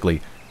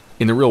 realistically,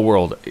 in the real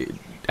world,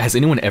 has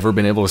anyone ever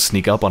been able to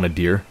sneak up on a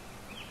deer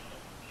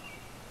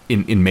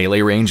in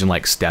melee range and,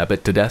 like, stab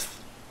it to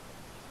death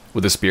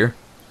with a spear?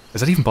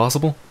 Is that even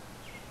possible?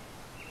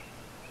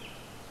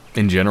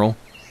 In general?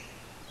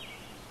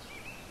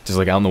 Just,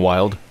 like, out in the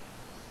wild?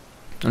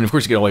 I mean, of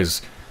course, you could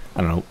always,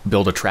 I don't know,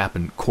 build a trap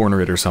and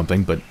corner it or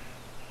something, but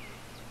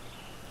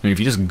I mean, if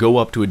you just go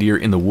up to a deer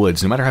in the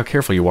woods, no matter how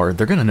careful you are,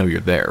 they're gonna know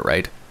you're there,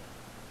 right?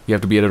 You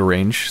have to be at a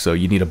range, so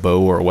you need a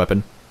bow or a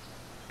weapon.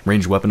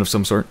 Ranged weapon of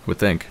some sort, I would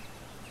think.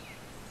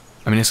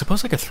 I mean, I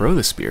suppose I could throw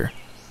the spear.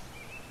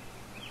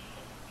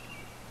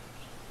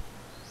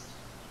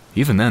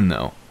 Even then,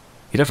 though,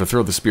 you'd have to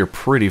throw the spear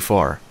pretty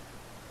far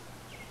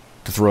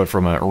to throw it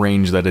from a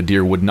range that a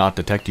deer would not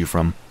detect you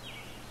from.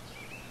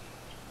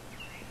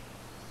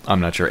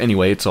 I'm not sure.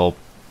 Anyway, none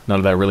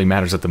of that really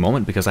matters at the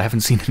moment because I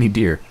haven't seen any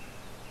deer.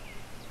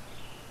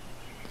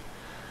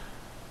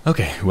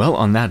 Okay, well,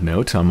 on that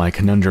note, on my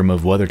conundrum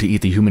of whether to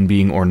eat the human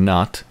being or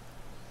not,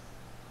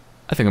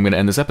 I think I'm going to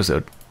end this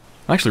episode.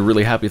 I'm actually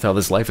really happy with how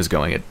this life is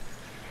going.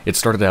 It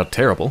started out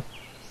terrible.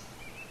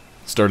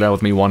 Started out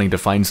with me wanting to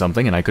find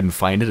something, and I couldn't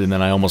find it, and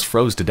then I almost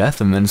froze to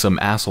death, and then some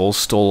asshole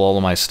stole all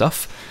of my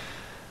stuff,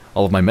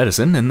 all of my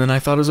medicine, and then I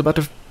thought I was about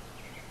to...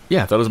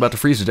 Yeah, I thought I was about to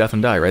freeze to death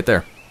and die right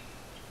there.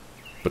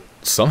 But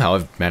somehow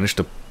I've managed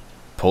to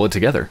pull it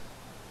together.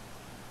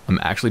 I'm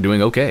actually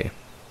doing okay.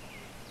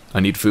 I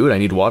need food, I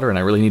need water, and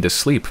I really need to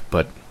sleep,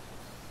 but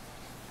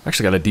I've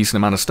actually got a decent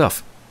amount of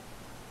stuff.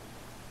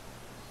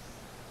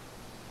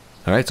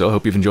 Alright, so I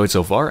hope you've enjoyed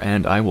so far,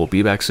 and I will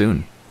be back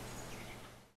soon.